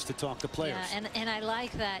coaches to talk to players. Yeah, and I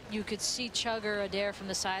like that you could see Chugger Adair from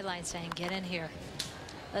the sideline saying, get in here.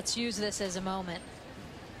 Let's use this as a moment.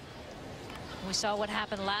 We saw what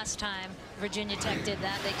happened last time Virginia Tech did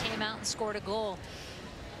that. They came out and scored a goal.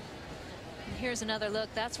 And here's another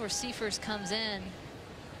look. That's where Seifers comes in.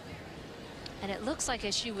 And it looks like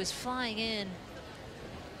as she was flying in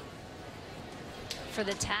for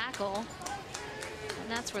the tackle, and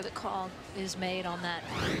that's where the call is made on that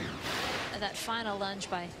final lunge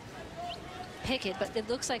by Pickett. But it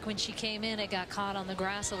looks like when she came in, it got caught on the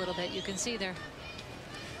grass a little bit. You can see there.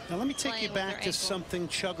 Now let me take you back to something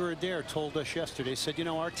Chugger Adair told us yesterday. He said, you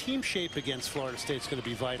know, our team shape against Florida State is going to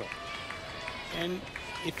be vital. And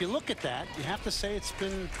if you look at that, you have to say it's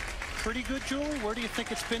been pretty good, Julie. Where do you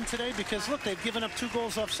think it's been today? Because look, they've given up 2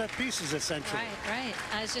 goals off set pieces essentially. Right.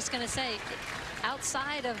 I was just going to say,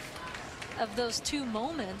 outside of those 2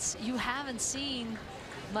 moments, you haven't seen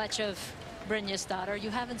much of Brynjarsdottir. You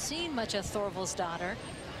haven't seen much of Thorvaldsdottir.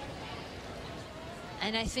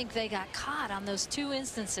 And I think they got caught on those 2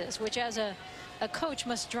 instances, which as a coach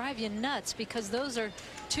must drive you nuts, because those are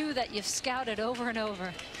 2 that you've scouted over and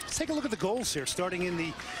over. Let's take a look at the goals here. Starting in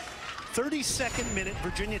the 32nd minute,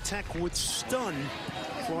 Virginia Tech would stun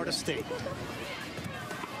Florida State.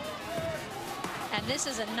 And this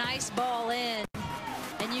is a nice ball in.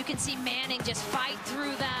 And you can see Manning just fight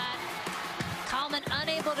through that. Kallman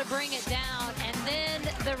unable to bring it down, and then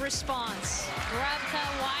the response.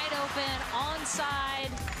 Grubka wide open, onside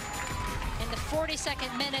in the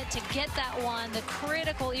 42nd minute to get that one, the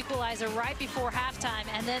critical equalizer right before halftime.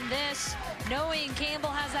 And then this, knowing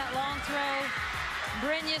Campbell has that long throw,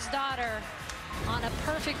 Brynjarsdottir on a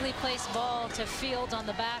perfectly placed ball to Fields on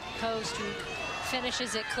the back post, who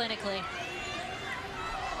finishes it clinically.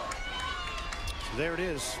 There it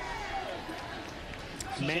is.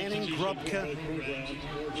 Manning, Grubka,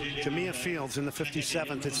 Jamia Fields in the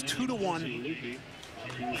 57th. It's 2-1.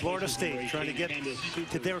 Florida State trying to get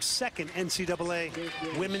to their 2nd NCAA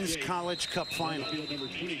Women's College Cup final. Field number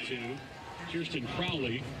 22, Kirsten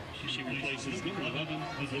Crowley. She replaces number 11,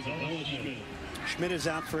 Isabella Schmidt. Schmidt is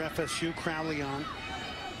out for FSU. Crowley on.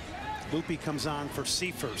 Loopy comes on for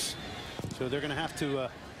Seifers. So they're going to have to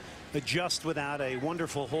adjust without a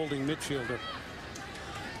wonderful holding midfielder.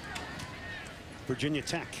 Virginia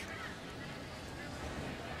Tech.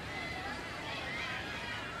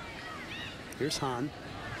 Here's Hahn.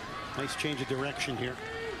 Nice change of direction here.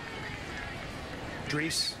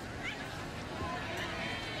 Dries.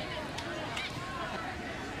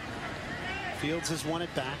 Fields has won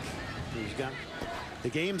it back. He's got the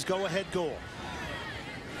game's go-ahead goal.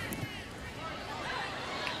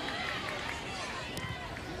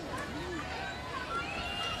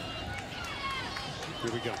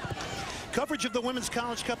 Here we go. Coverage of the Women's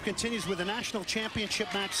College Cup continues with a national championship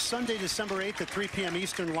match Sunday, December 8th at 3 p.m.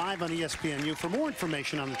 Eastern, live on ESPNU. For more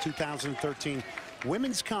information on the 2013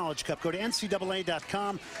 Women's College Cup, go to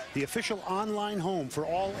NCAA.com, the official online home for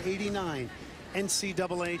all 89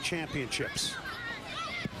 NCAA championships.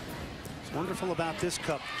 What's wonderful about this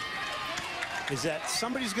cup is that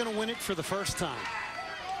somebody's going to win it for the first time.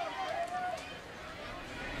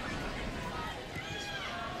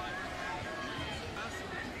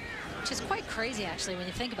 Which is quite crazy, actually, when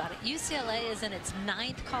you think about it. UCLA is in its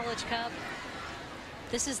 9th College Cup.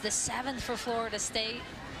 This is the 7th for Florida State.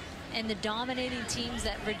 and the dominating teams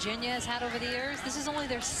that Virginia has had over the years, this is only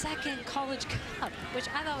their second college cup, which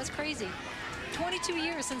I thought was crazy. 22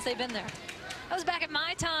 years since they've been there. That was back at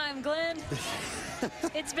my time, Glenn.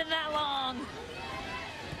 It's been that long.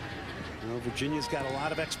 Well, Virginia's got a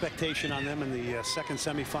lot of expectation on them in the second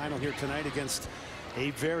semifinal here tonight against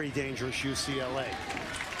a very dangerous UCLA.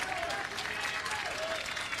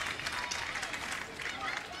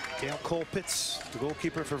 Gail Colpitz, the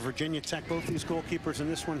goalkeeper for Virginia Tech. Both these goalkeepers in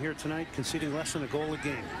this one here tonight conceding less than a goal a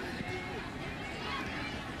game.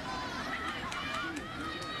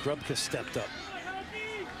 Grubka stepped up.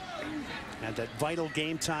 And that vital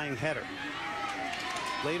game-tying header.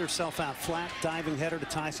 Laid herself out flat, diving header to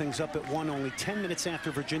tie things up at 1, only 10 minutes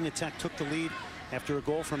after Virginia Tech took the lead after a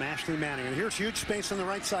goal from Ashley Manning. And here's huge space on the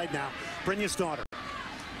right side now. Brynjarsdottir,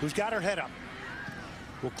 who's got her head up.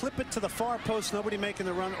 Will clip it to the far post. Nobody making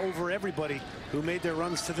the run over everybody who made their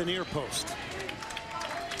runs to the near post.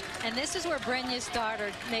 And this is where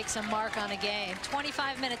Brynjarsdottir makes a mark on a game.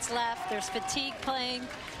 25 minutes left. There's fatigue playing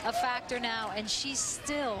a factor now, and she's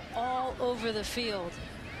still all over the field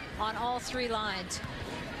on all 3 lines.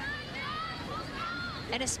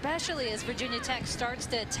 And especially as Virginia Tech starts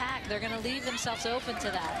to attack, they're going to leave themselves open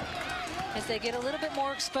to that as they get a little bit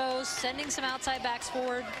more exposed, sending some outside backs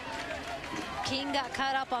forward. King got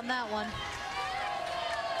cut up on that one.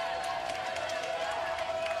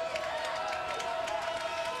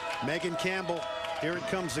 Megan Campbell, here it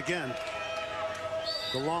comes again.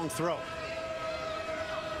 The long throw.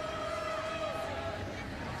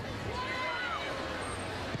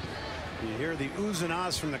 You hear the oohs and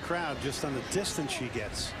ahs from the crowd just on the distance she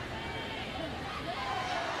gets.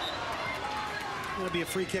 Going to be a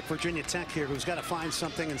free kick for Virginia Tech here, who's got to find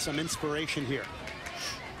something and some inspiration here.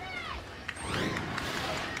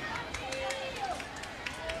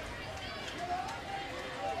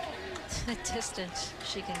 The distance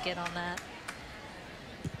she can get on that.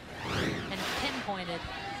 And pinpointed.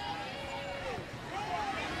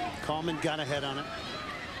 Kallman got a head on it.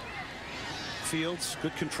 Fields,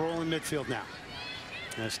 good control in midfield now.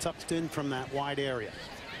 And it's tucked in from that wide area.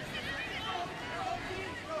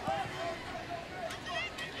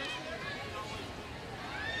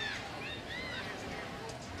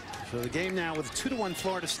 So the game now with a 2-1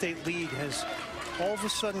 Florida State lead has all of a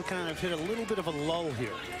sudden kind of hit a little bit of a lull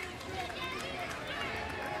here.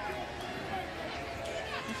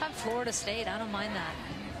 If I'm Florida State, I don't mind that.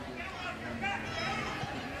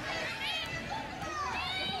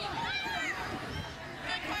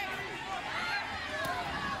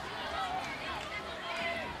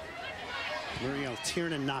 Muriel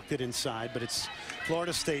Tiernan knocked it inside, but it's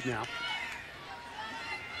Florida State now.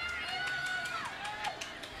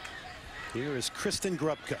 Here is Kristen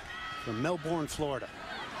Grubka from Melbourne, Florida.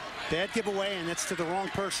 Bad giveaway, and it's to the wrong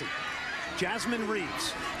person. Jasmine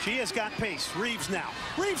Reeves. She has got pace. Reeves now.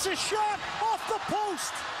 Reeves is shot off the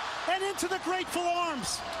post and into the grateful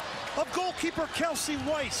arms of goalkeeper Kelsey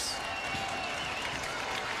Wys.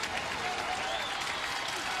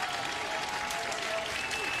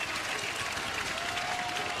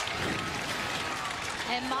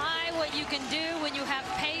 And my, what you can do when you have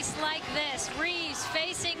pace like this. Reeves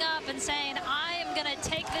facing up and saying, I am going to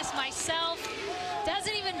take this myself.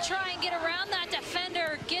 Doesn't even try and get around that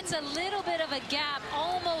defender. Gets a little bit of a gap.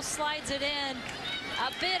 Almost slides it in.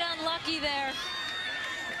 A bit unlucky there.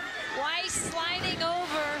 Wys sliding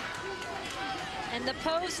over. And the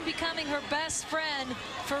post becoming her best friend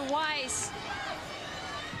for Wys.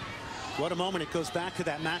 What a moment. It goes back to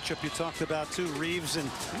that matchup you talked about too, Reeves and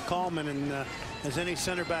Kallman, and as any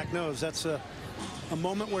center back knows, that's a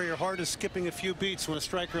moment where your heart is skipping a few beats when a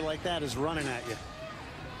striker like that is running at you.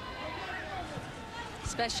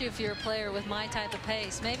 Especially if you're a player with my type of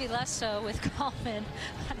pace. Maybe less so with Kallman.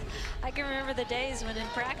 I can remember the days when in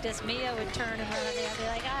practice Mia would turn and run at me. I'd be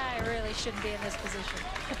like, I really shouldn't be in this position.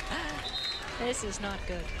 This is not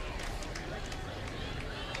good.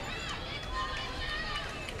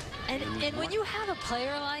 And when you have a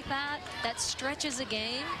player like that that stretches a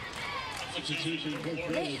game,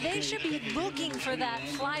 they should be looking for that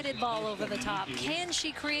flighted ball over the top. Can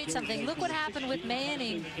she create something? Look what happened with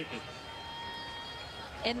Manning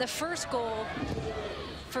in the first goal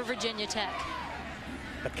for Virginia Tech.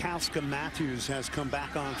 Bukowska Matthews has come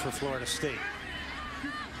back on for Florida State.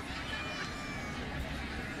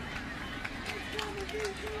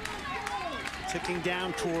 Ticking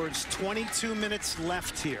down towards 22 minutes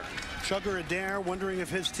left here. Sugar Adair wondering if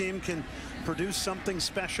his team can produce something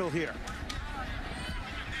special here.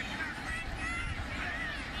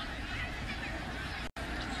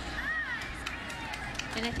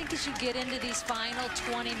 And I think as you get into these final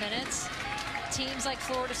 20 minutes, teams like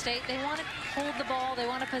Florida State, they want to hold the ball, they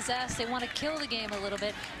want to possess, they want to kill the game a little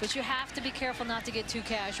bit, but you have to be careful not to get too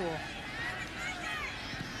casual.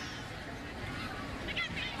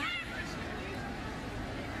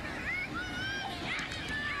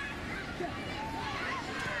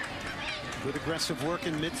 Good aggressive work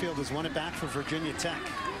in midfield has won it back for Virginia Tech.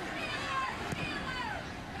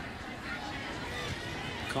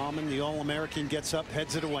 Kallman, the All-American, gets up,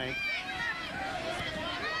 heads it away.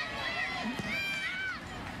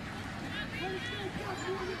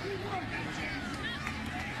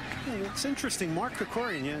 It's interesting. Mark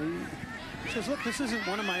Krikorian, he says, look, this isn't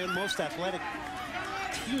one of my most athletic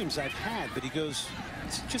teams I've had, but he goes,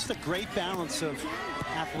 it's just a great balance of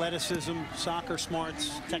athleticism, soccer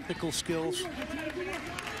smarts, technical skills.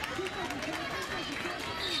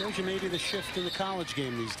 Shows you maybe the shift in the college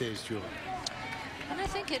game these days, Julie. And I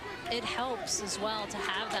think it helps as well to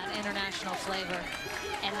have that international flavor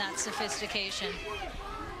and that sophistication.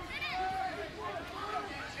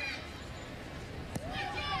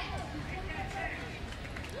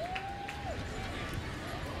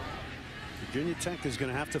 Virginia Tech is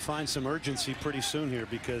going to have to find some urgency pretty soon here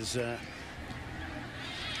because they're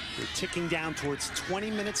ticking down towards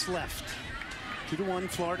 20 minutes left. 2-1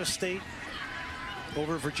 Florida State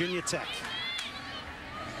over Virginia Tech.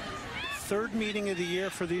 Third meeting of the year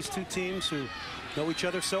for these two teams who know each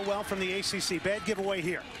other so well from the ACC. Bad giveaway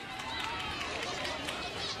here.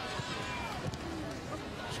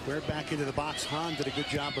 Squared back into the box. Hahn did a good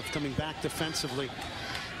job of coming back defensively,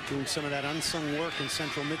 doing some of that unsung work in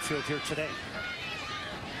central midfield here today.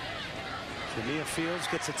 Jamia Fields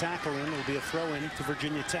gets a tackle in. It'll be a throw in to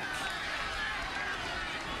Virginia Tech.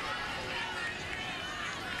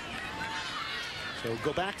 So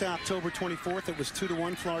go back to October 24th. It was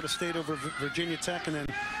 2-1 Florida State over Virginia Tech, and then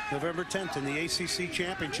November 10th in the ACC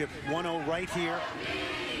Championship, 1-0 right here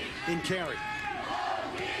in Cary.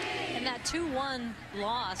 And that 2-1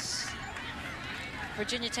 loss,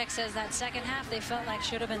 Virginia Tech says that second half they felt like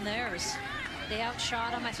should have been theirs. They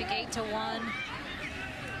outshot them, I think, 8-1.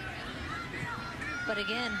 But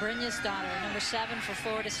again, Brynjarsdottir, number 7 for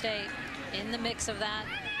Florida State, in the mix of that,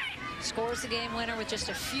 scores the game winner with just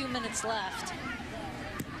a few minutes left.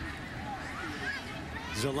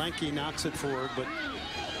 Zelenki knocks it forward, but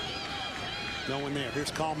no one there.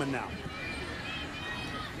 Here's Kallman now.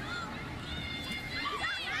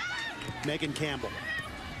 Megan Campbell.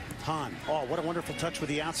 Hahn. Oh, what a wonderful touch with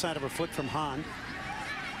the outside of her foot from Hahn.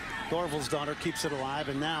 Thorvaldsdottir keeps it alive,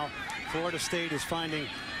 and now Florida State is finding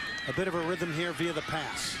a bit of a rhythm here via the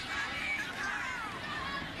pass.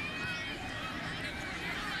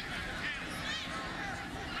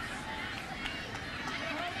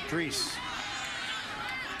 Dries.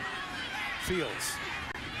 Fields.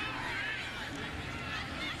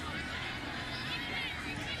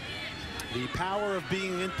 The power of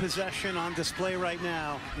being in possession on display right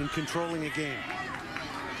now in controlling a game.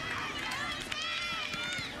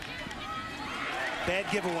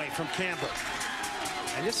 Bad giveaway from Campbell.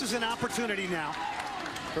 And this is an opportunity now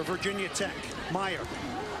for Virginia Tech. Meyer.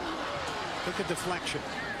 Look at deflection.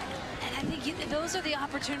 I think those are the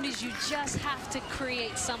opportunities you just have to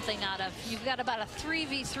create something out of. You've got about a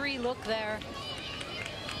 3v3 look there.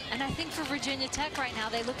 And I think for Virginia Tech right now,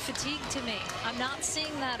 they look fatigued to me. I'm not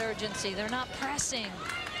seeing that urgency. They're not pressing.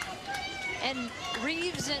 And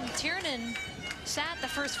Reeves and Tiernan sat the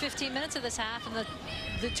first 15 minutes of this half and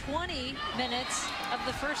the 20 minutes of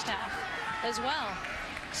the first half as well.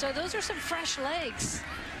 So those are some fresh legs.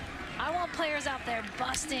 I want players out there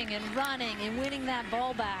busting and running and winning that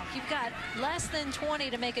ball back. You've got less than 20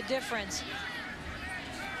 to make a difference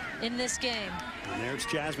in this game. And there's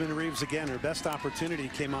Jasmine Reeves again. Her best opportunity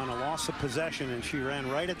came on a loss of possession, and she ran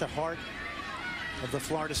right at the heart of the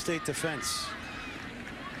Florida State defense.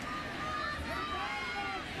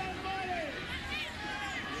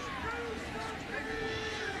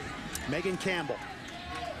 Megan Campbell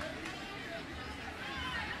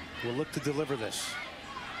will look to deliver this.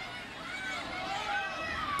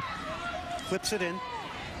 Flips it in.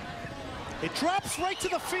 It drops right to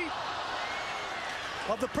the feet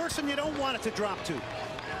of the person you don't want it to drop to.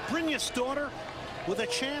 Brynjarsdottir, with a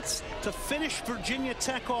chance to finish Virginia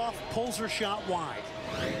Tech off, pulls her shot wide.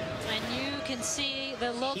 And you can see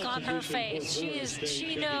the look on her face.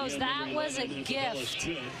 She knows that was a gift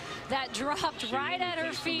that dropped right at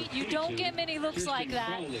her feet. You don't get many looks like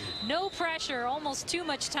that. No pressure, almost too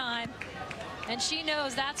much time. And she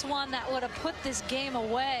knows that's one that would have put this game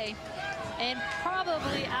away and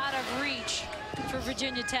probably out of reach for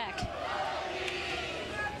Virginia Tech.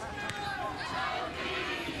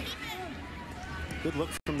 Good look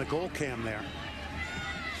from the goal cam there.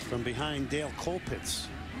 From behind Dale Colpitts.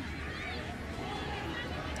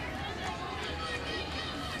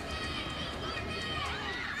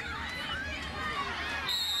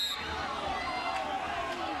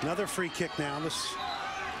 Another free kick now. This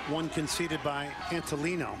one conceded by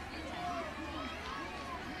Antolino.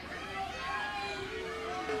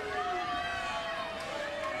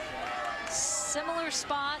 Similar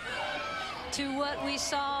spot to what we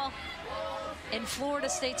saw in Florida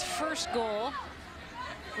State's first goal.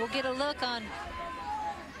 We'll get a look on.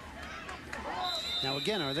 Now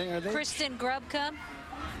again, are they? Kristen Grubka.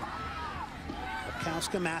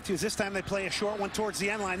 Kowska, Matthews. This time they play a short one towards the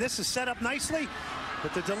end line. This is set up nicely,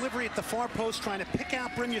 but the delivery at the far post trying to pick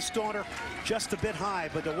out Brynjarsdottir just a bit high,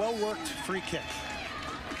 but a well-worked free kick.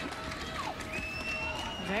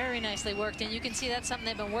 Very nicely worked, and you can see that's something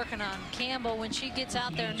they've been working on. Campbell, when she gets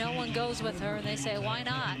out there, no one goes with her, and they say, why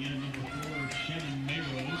not?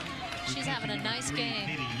 She's having a nice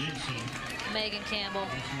game, Megan Campbell.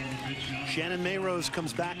 Shannon Mayrose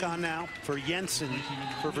comes back on now for Jensen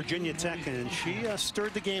for Virginia Tech, and she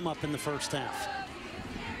stirred the game up in the first half.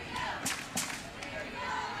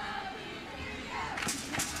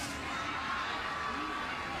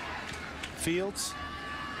 Fields.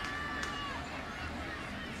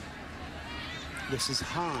 This is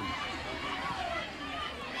Hahn.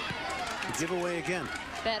 The giveaway again.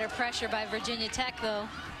 Better pressure by Virginia Tech, though.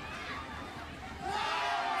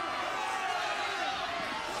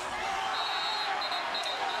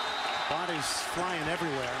 Bodies flying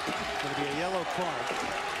everywhere. Going to be a yellow card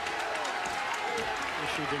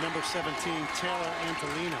issued to number 17, Tara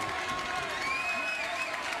Antolino.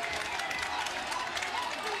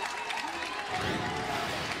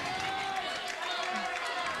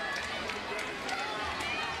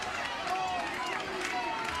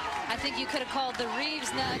 I think you could have called the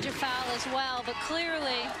Reeves nudge a foul as well, but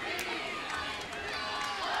clearly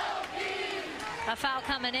a foul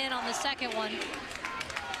coming in on the second one.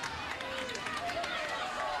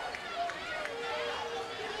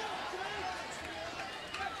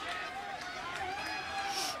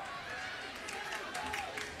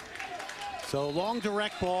 So long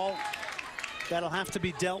direct ball. That'll have to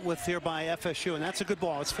be dealt with here by FSU, and that's a good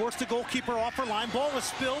ball. It's forced the goalkeeper off her line. Ball is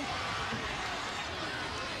spilled.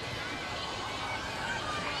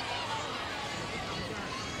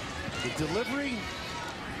 The delivery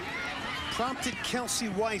prompted Kelsey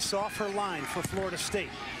Wys off her line for Florida State.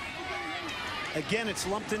 Again, it's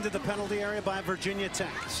lumped into the penalty area by Virginia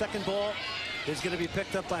Tech. Second ball is going to be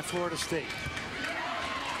picked up by Florida State.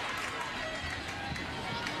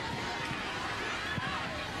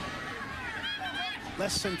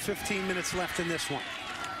 Less than 15 minutes left in this one.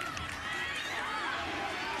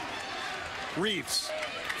 Reeves.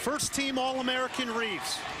 First team All-American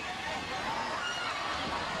Reeves.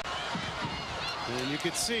 And you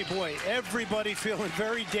could see, boy, everybody feeling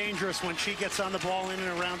very dangerous when she gets on the ball in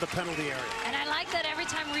and around the penalty area. And I like that every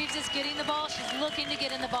time Reeves is getting the ball, she's looking to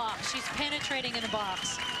get in the box. She's penetrating in the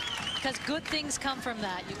box. Because good things come from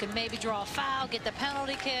that. You can maybe draw a foul, get the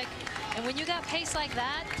penalty kick. And when you got pace like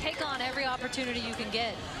that, take on every opportunity you can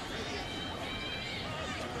get.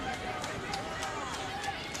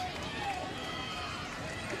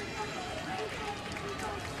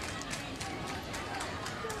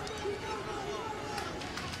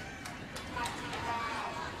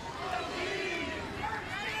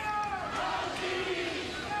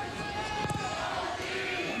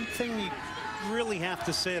 One thing you really have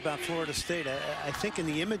to say about Florida State, I think in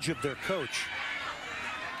the image of their coach,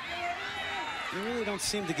 they really don't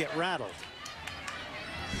seem to get rattled.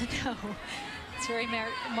 No, it's very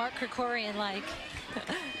Mark Krikorian-like.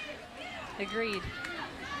 Agreed.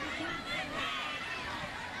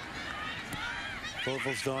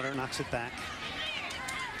 Brynjarsdottir knocks it back.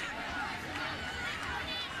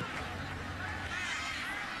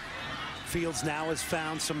 Fields now has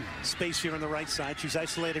found some space here on the right side. She's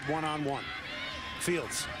isolated one-on-one.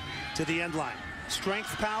 Fields to the end line.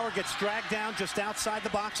 Strength, power, gets dragged down just outside the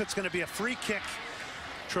box. It's going to be a free kick.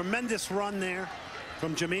 Tremendous run there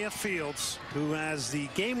from Jamia Fields, who has the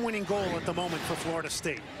game-winning goal at the moment for Florida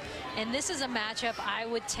State. And this is a matchup I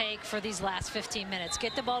would take for these last 15 minutes.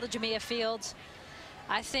 Get the ball to Jamia Fields.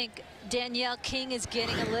 I think Danielle King is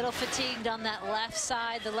getting a little fatigued on that left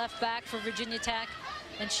side, the left back for Virginia Tech.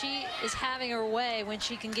 And she is having her way when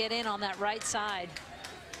she can get in on that right side.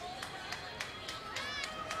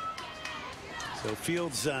 So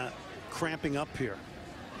Fields cramping up here.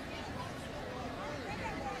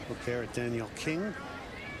 Look there at Danielle King.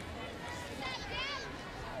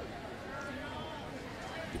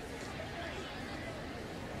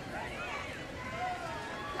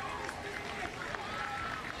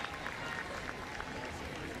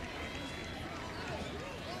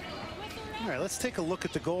 All right, let's take a look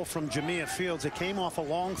at the goal from Jamia Fields. It came off a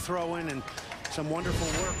long throw in and some wonderful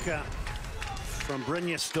work from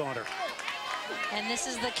Brynjarsdottir. And this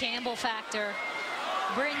is the Campbell factor.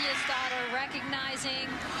 Brynjarsdottir recognizing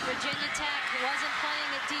Virginia Tech wasn't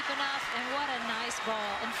playing it deep enough, and what a nice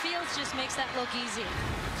ball. And Fields just makes that look easy.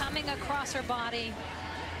 Coming across her body,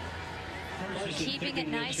 keeping it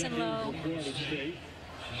nice and low.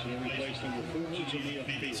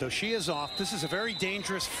 So she is off. This is a very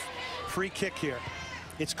dangerous free kick here.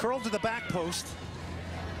 It's curled to the back post.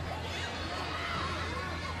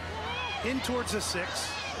 In towards the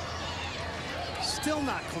 6. Still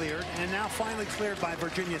not cleared, and now finally cleared by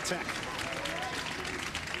Virginia Tech.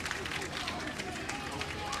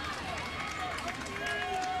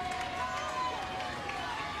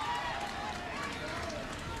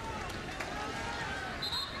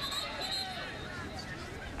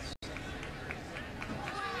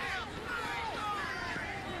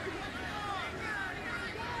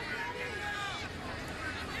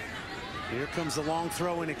 Here comes the long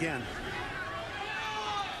throw in again.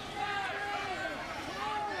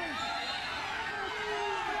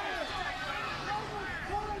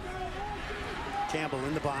 Campbell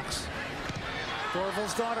in the box.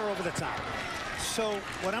 Brynjarsdottir over the top. So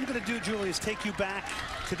what I'm going to do, Julie, is take you back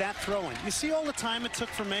to that throw-in. You see all the time it took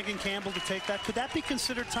for Megan Campbell to take that? Could that be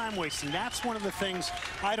considered time wasting? That's one of the things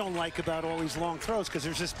I don't like about all these long throws, because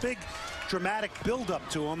there's this big dramatic build-up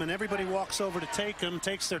to them, and everybody walks over to take them,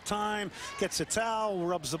 takes their time, gets a towel,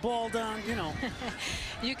 rubs the ball down, you know.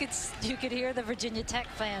 You could hear the Virginia Tech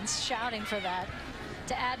fans shouting for that,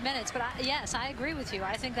 to add minutes. But yes, I agree with you.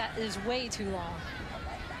 I think that is way too long,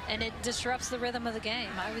 and it disrupts the rhythm of the game.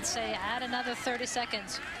 I would say add another 30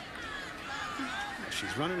 seconds.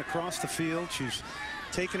 She's running across the field. She's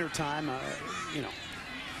taking her time, you know,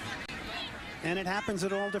 and it happens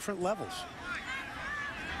at all different levels.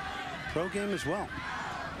 Pro game as well.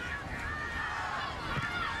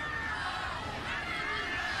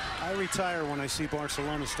 I retire when I see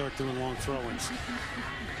Barcelona start doing long throw-ins.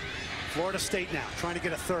 Florida State now trying to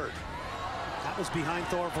get a third. That was behind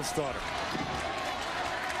Brynjarsdottir.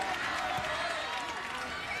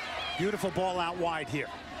 Beautiful ball out wide here.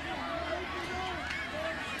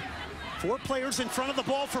 4 players in front of the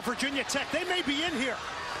ball for Virginia Tech. They may be in here.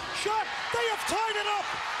 Shot. They have tied it up.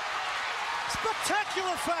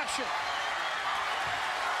 Spectacular fashion.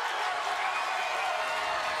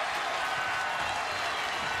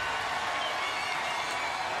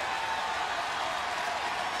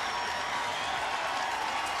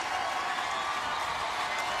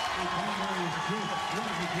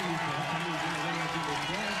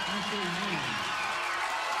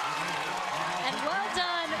 And well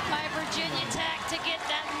done by Virginia Tech to get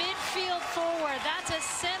that midfield forward. That's a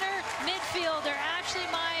center midfielder, Ashley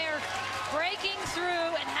Meyer, breaking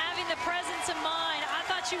through and having the presence of mind. I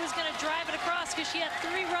thought she was going to drive it across because she had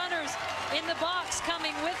 3 runners in the box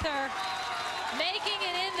coming with her, making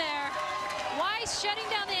it in there. Wys shutting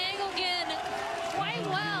down the angle again quite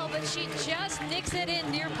well, but she just nicks it in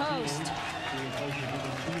near post.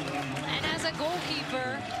 And as a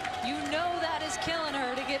goalkeeper, you know that is killing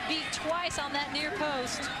her to get beat twice on that near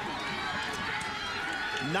post.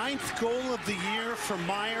 9th goal of the year for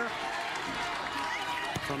Meyer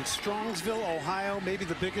from Strongsville, Ohio, maybe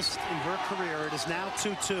the biggest in her career. It is now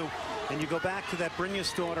 2-2, and you go back to that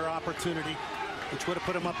Brynjarsdottir opportunity, which would have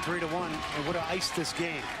put them up 3-1 and would have iced this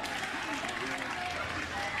game.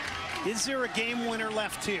 Is there a game winner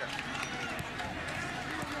left here?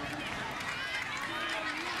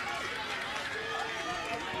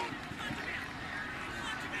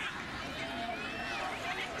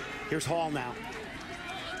 Here's Hall now.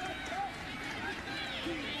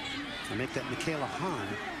 To make that Michaela Hahn.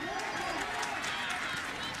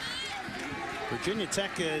 Virginia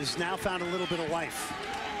Tech has now found a little bit of life.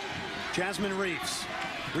 Jasmine Reeves.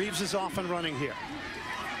 Reeves is off and running here.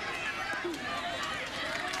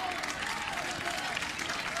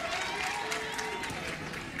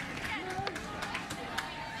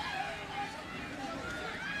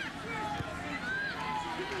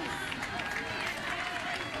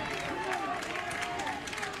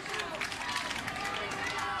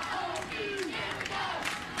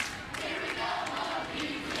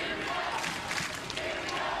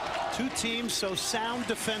 Two teams so sound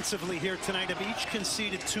defensively here tonight have each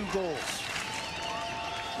conceded 2 goals.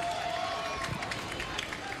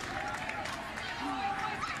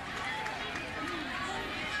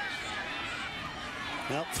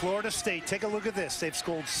 Well, Florida State, take a look at this. They've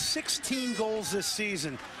scored 16 goals this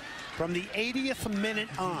season, from the 80th minute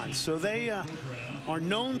on. So they are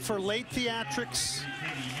known for late theatrics,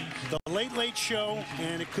 the late show,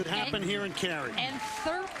 and it could happen here in Cary. And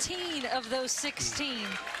 13 of those 16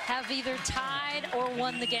 have either tied or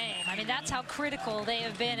won the game. I mean, that's how critical they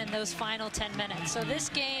have been in those final 10 minutes. So this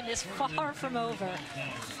game is far from over.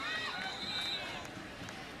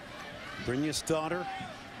 Brynjarsdottir,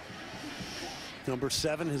 number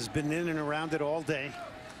 7, has been in and around it all day.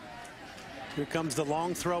 Here comes the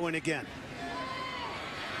long throw in again.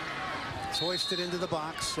 It's hoisted into the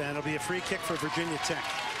box, and it'll be a free kick for Virginia Tech.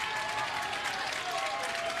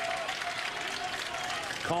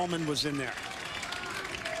 Kallman was in there.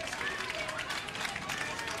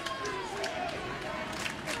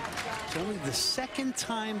 It's only the second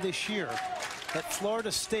time this year that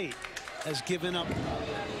Florida State has given up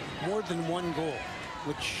more than 1 goal,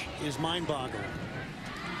 which is mind-boggling.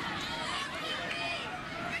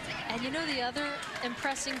 And you know, the other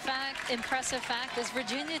impressive fact is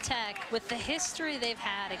Virginia Tech, with the history they've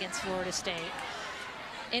had against Florida State,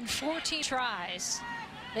 in 14 tries,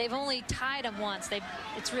 they've only tied them once.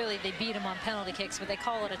 It's really, they beat them on penalty kicks, but they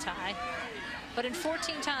call it a tie. But in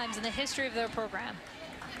 14 times in the history of their program,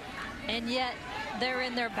 and yet they're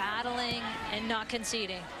in there battling and not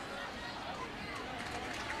conceding.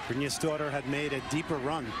 Brynjarsdottir had made a deeper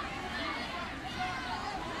run.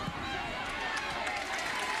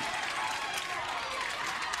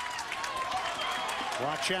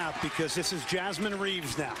 Watch out, because this is Jasmine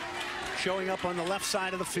Reeves now, showing up on the left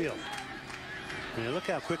side of the field. And look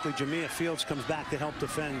how quickly Jamia Fields comes back to help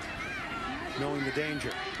defend, knowing the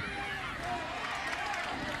danger.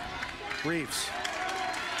 Reeves.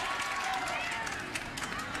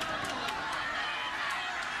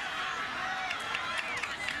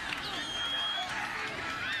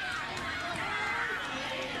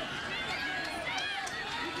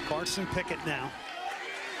 Carson Pickett now,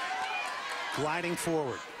 gliding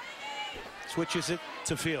forward. Switches it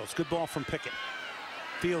to Fields. Good ball from Pickett.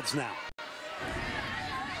 Fields now.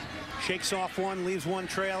 Shakes off one, leaves one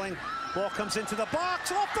trailing. Ball comes into the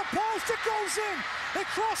box, off the post, it goes in. It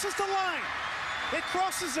crosses the line. It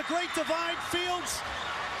crosses a great divide. Fields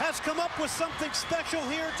has come up with something special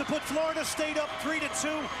here to put Florida State up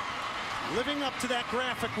 3-2. Living up to that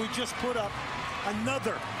graphic we just put up.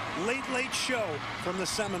 Another late show from the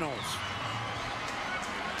Seminoles.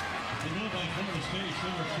 The goal by Florida State,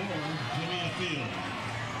 number 4, Jamia Fields.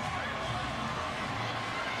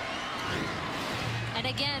 And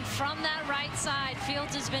again, from that right side,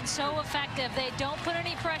 Fields has been so effective. They don't put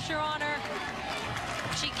any pressure on her.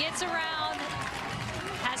 She gets around,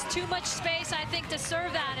 has too much space, I think, to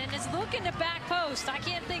serve that, and is looking to back post. I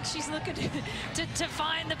can't think she's looking to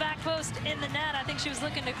find the back post in the net. I think she was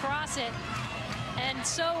looking to cross it. And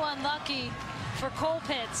so unlucky for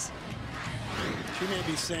Colpitts. She may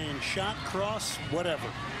be saying shot, cross, whatever.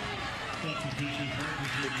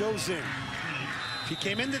 It goes in. She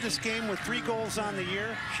came into this game with 3 goals on the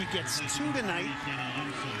year. She gets 2 tonight.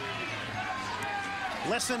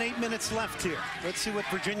 Less than 8 minutes left here. Let's see what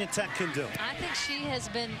Virginia Tech can do. I think she has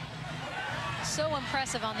been so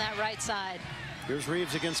impressive on that right side. Here's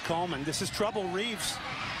Reeves against Kallman. This is trouble. Reeves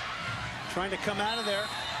trying to come out of there.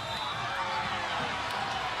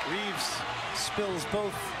 Reeves spills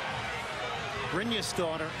both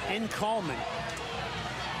Brynjarsdottir and Kallman.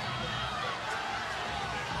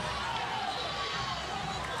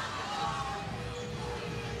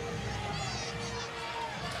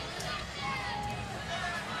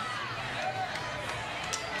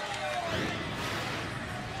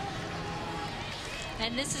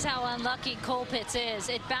 And this is how unlucky Colpitts is.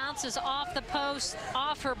 It bounces off the post,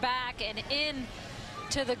 off her back, and in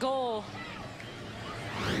to the goal.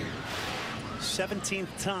 17th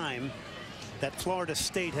time that Florida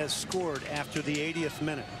State has scored after the 80th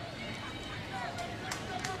minute.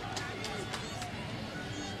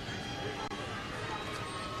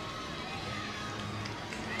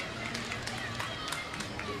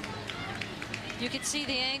 You can see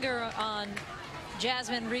the anger on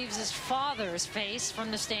Jasmine Reeves' father's face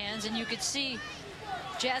from the stands, and you could see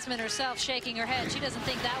Jasmine herself shaking her head. She doesn't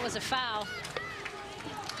think that was a foul,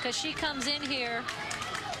 because she comes in here,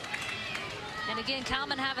 and again,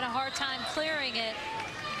 Kallman having a hard time clearing it.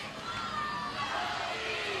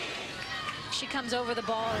 She comes over the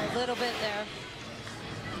ball a little bit there.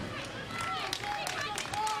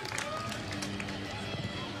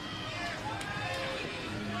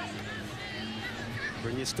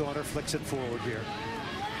 Brynjarsdottir flicks it forward here.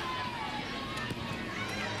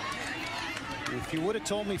 If you would have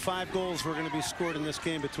told me 5 goals were going to be scored in this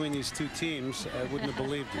game between these two teams, I wouldn't have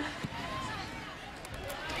believed you.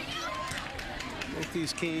 Both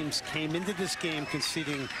these teams came into this game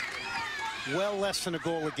conceding well less than a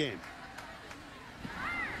goal a game.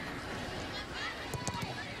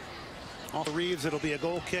 Off Reeves, it'll be a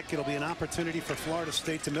goal kick. It'll be an opportunity for Florida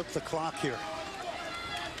State to milk the clock here.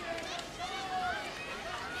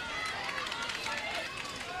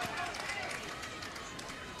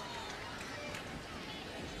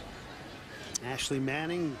 Ashley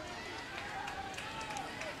Manning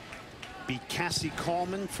beat Kassey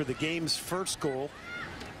Kallman for the game's first goal.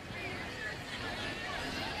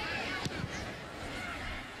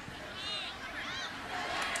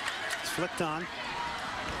 It's flicked on.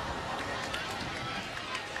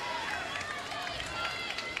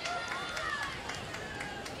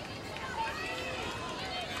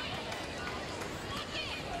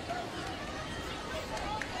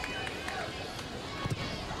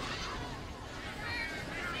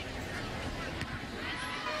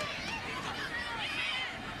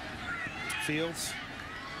 Fields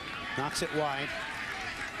knocks it wide.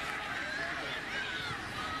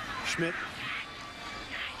 Schmidt.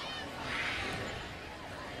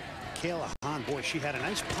 Michaela Hahn, boy, she had a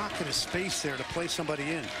nice pocket of space there to play somebody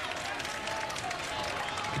in.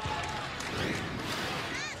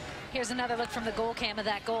 Here's another look from the goal cam of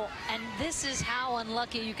that goal, and this is how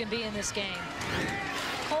unlucky you can be in this game.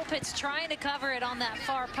 Colpitt's trying to cover it on that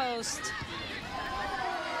far post,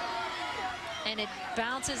 and it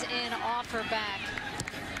bounces in off her back.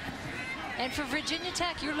 And for Virginia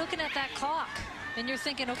Tech, you're looking at that clock and you're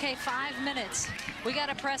thinking, okay, 5 minutes. We got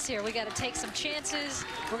to press here. We got to take some chances.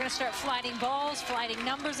 We're going to start flighting balls, flighting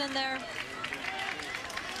numbers in there.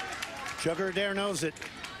 Jugger Adair knows it.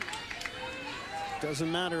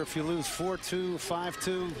 Doesn't matter if you lose 4-2,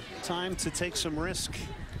 5-2. Time to take some risk.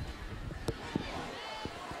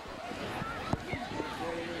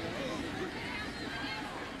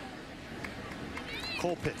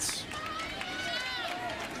 Colpitts.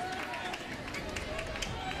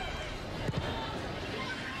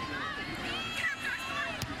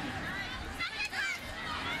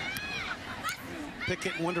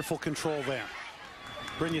 Pickett, wonderful control there.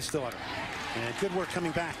 Brynjarsdottir. And good work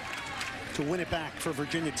coming back to win it back for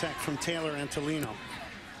Virginia Tech from Taylor Antolino.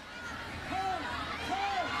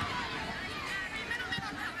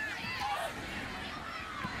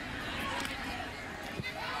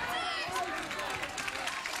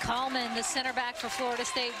 Kallman, the center back for Florida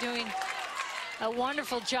State, doing a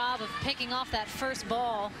wonderful job of picking off that first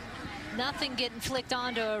ball. Nothing getting flicked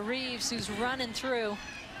onto a Reeves who's running through.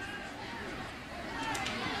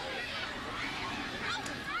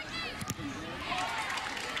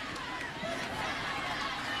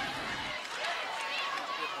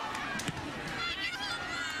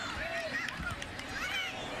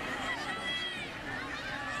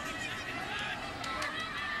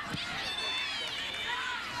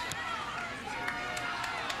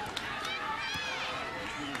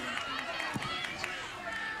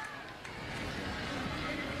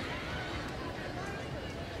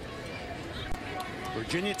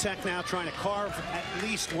 Virginia Tech now trying to carve at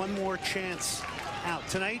least one more chance out.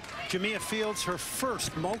 Tonight, Jamia Fields, her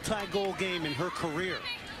first multi-goal game in her career.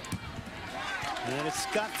 And it's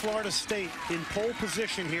got Florida State in pole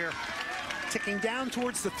position here, ticking down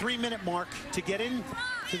towards the 3-minute mark to get in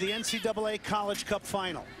to the NCAA College Cup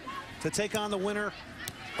final, to take on the winner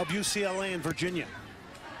of UCLA and Virginia.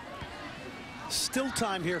 Still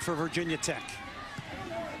time here for Virginia Tech.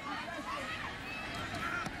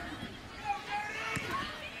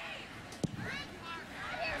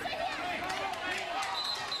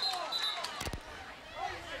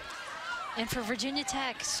 And for Virginia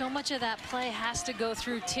Tech, so much of that play has to go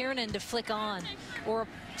through Tiernan to flick on, or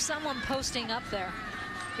someone posting up there.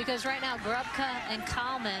 Because right now, Grubka and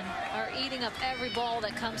Kallman are eating up every ball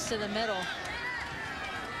that comes to the middle.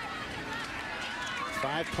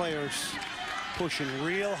 5 players pushing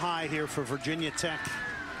real high here for Virginia Tech.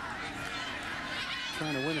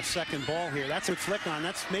 Trying to win a second ball here. That's a flick on.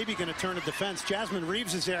 That's maybe going to turn a defense. Jasmine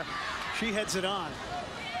Reeves is there. She heads it on.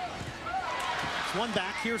 It's one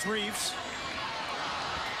back. Here's Reeves.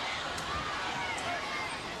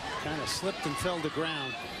 Kind of slipped and fell to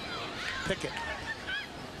ground. Pickett.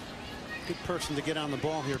 Good person to get on the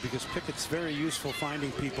ball here, because Pickett's very useful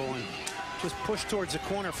finding people, and just push towards the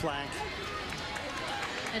corner flag.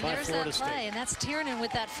 And there's that play, and that's Tiernan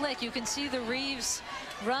with that flick. You can see the Reeves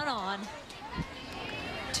run on.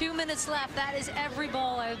 2 minutes left. That is every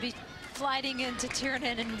ball I would be flighting into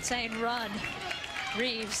Tiernan and saying, run,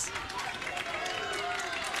 Reeves.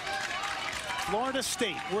 Florida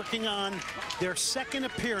State working on their second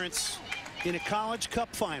appearance in a College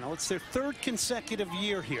Cup final. It's their 3rd consecutive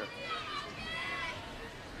year here.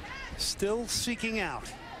 Still seeking out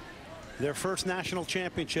their first national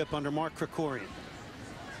championship under Mark Krikorian.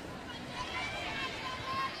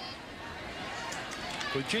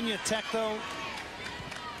 Virginia Tech, though,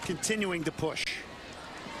 continuing to push.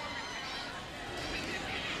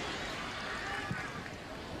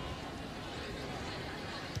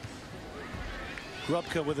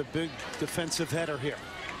 Grubka with a big defensive header here.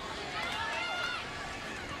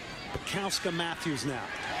 Matthews now.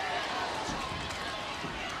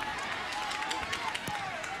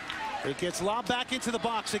 It gets lobbed back into the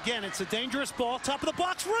box again. It's a dangerous ball. Top of the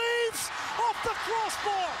box. Reeves off the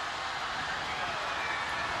crossbar.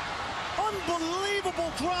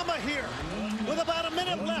 Unbelievable drama here. With about a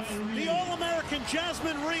minute left, the All-American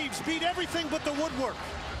Jasmine Reeves beat everything but the woodwork.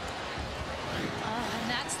 And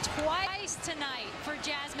that's twice tonight for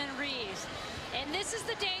Jasmine Reeves. And this is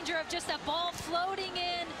the danger of just a ball floating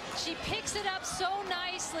in. She picks it up so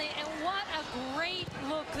nicely, and what a great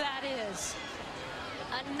look that is.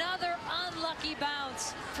 Another unlucky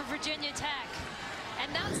bounce for Virginia Tech.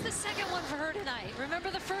 And that's the second one for her tonight. Remember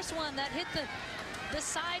the first one that hit the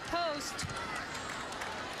side post.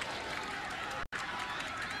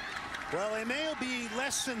 Well, they may be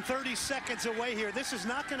less than 30 seconds away here. This is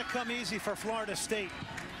not going to come easy for Florida State.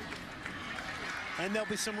 And there'll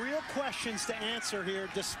be some real questions to answer here,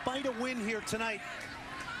 despite a win here tonight,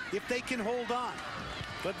 if they can hold on.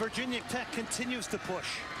 But Virginia Tech continues to push.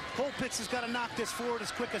 Colpitts has got to knock this forward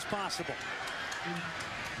as quick as possible.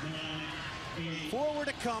 Forward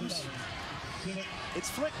it comes. It's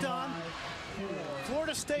flicked on.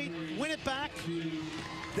 Florida State win it back.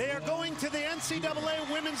 They are going to the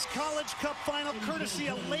NCAA Women's College Cup final, courtesy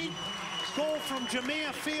a late goal from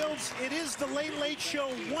Jamia Fields. It is the Late Late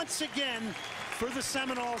Show once again for the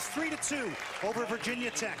Seminoles, 3-2 over Virginia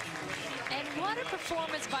Tech. And what a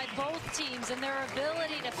performance by both teams and their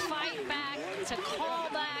ability to fight back, to call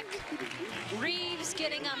back. Reeves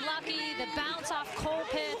getting unlucky, the bounce off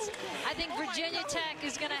Colpitts. I think Virginia Tech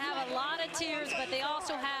is going to have a lot of tears, but they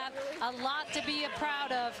also have a lot to be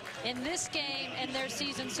proud of in this game and their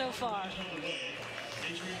season so far.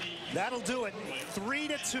 That'll do it.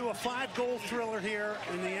 3-2, a 5-goal thriller here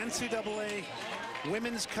in the NCAA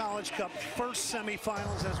Women's College Cup first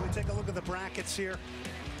semifinals as we take a look at the brackets here.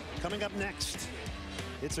 Coming up next,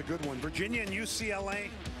 it's a good one. Virginia and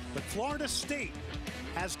UCLA, but Florida State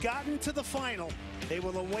has gotten to the final. They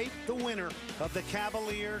will await the winner of the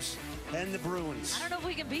Cavaliers and the Bruins. I don't know if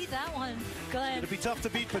we can beat that one. Go ahead. It'll be tough to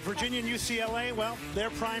beat, but Virginia and UCLA, well,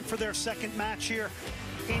 they're primed for their second match here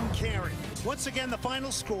in Cary. Once again, the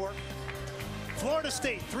final score. Florida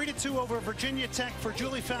State 3-2 over Virginia Tech. For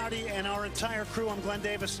Julie Foudy and our entire crew, I'm Glenn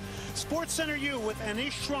Davis. Sports Center U with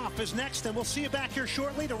Anish Shroff is next, and we'll see you back here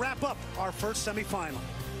shortly to wrap up our first semifinal.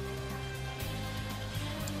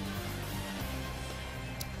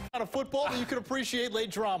 Out of football, but you can appreciate late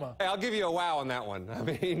drama. Hey, I'll give you a wow on that one. I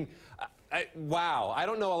mean, wow. I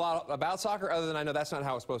don't know a lot about soccer other than I know that's not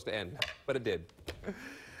how it's supposed to end, but it did.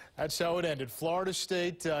 That's how it ended. Florida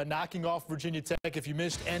State knocking off Virginia Tech. If you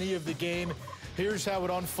missed any of the game, here's how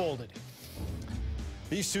it unfolded.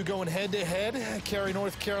 These two going head-to-head. Cary,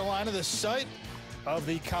 North Carolina, the site of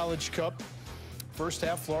the College Cup. First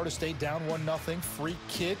half, Florida State down 1-0. Free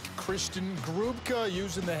kick. Kristen Grubka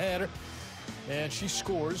using the header. And she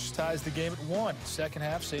scores, ties the game at 1. Second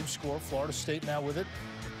half, same score. Florida State now with it.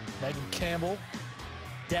 Megan Campbell.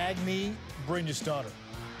 Dagny Brynjarsdottir.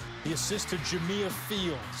 The assist to Jamia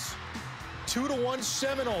Fields. 2-1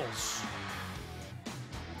 Seminoles.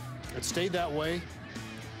 It stayed that way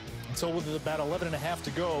until with about 11.5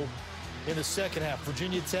 to go in the second half.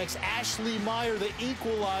 Virginia Tech's Ashley Meyer, the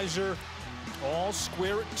equalizer, all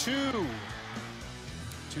square at 2.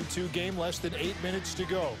 2-2 game, less than 8 minutes to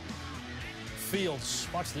go. Fields,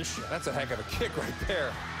 watch this shot. That's a heck of a kick right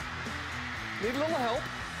there. Need a little help.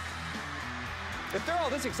 If they're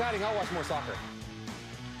all this exciting, I'll watch more soccer.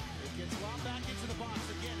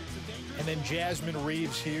 And then Jasmine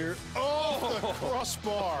Reeves here. Oh, the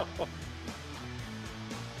crossbar.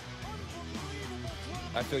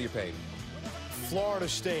 I feel your pain. Florida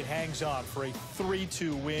State hangs on for a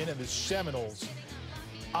 3-2 win, and the Seminoles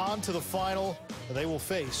on to the final. They will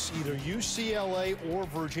face either UCLA or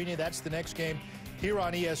Virginia. That's the next game here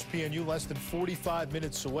on ESPNU, less than 45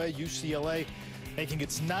 minutes away. UCLA making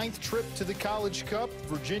its 9th trip to the College Cup.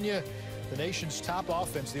 Virginia, the nation's top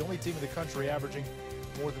offense, the only team in the country averaging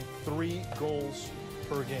more than 3 goals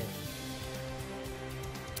per game.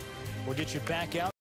 We'll get you back out.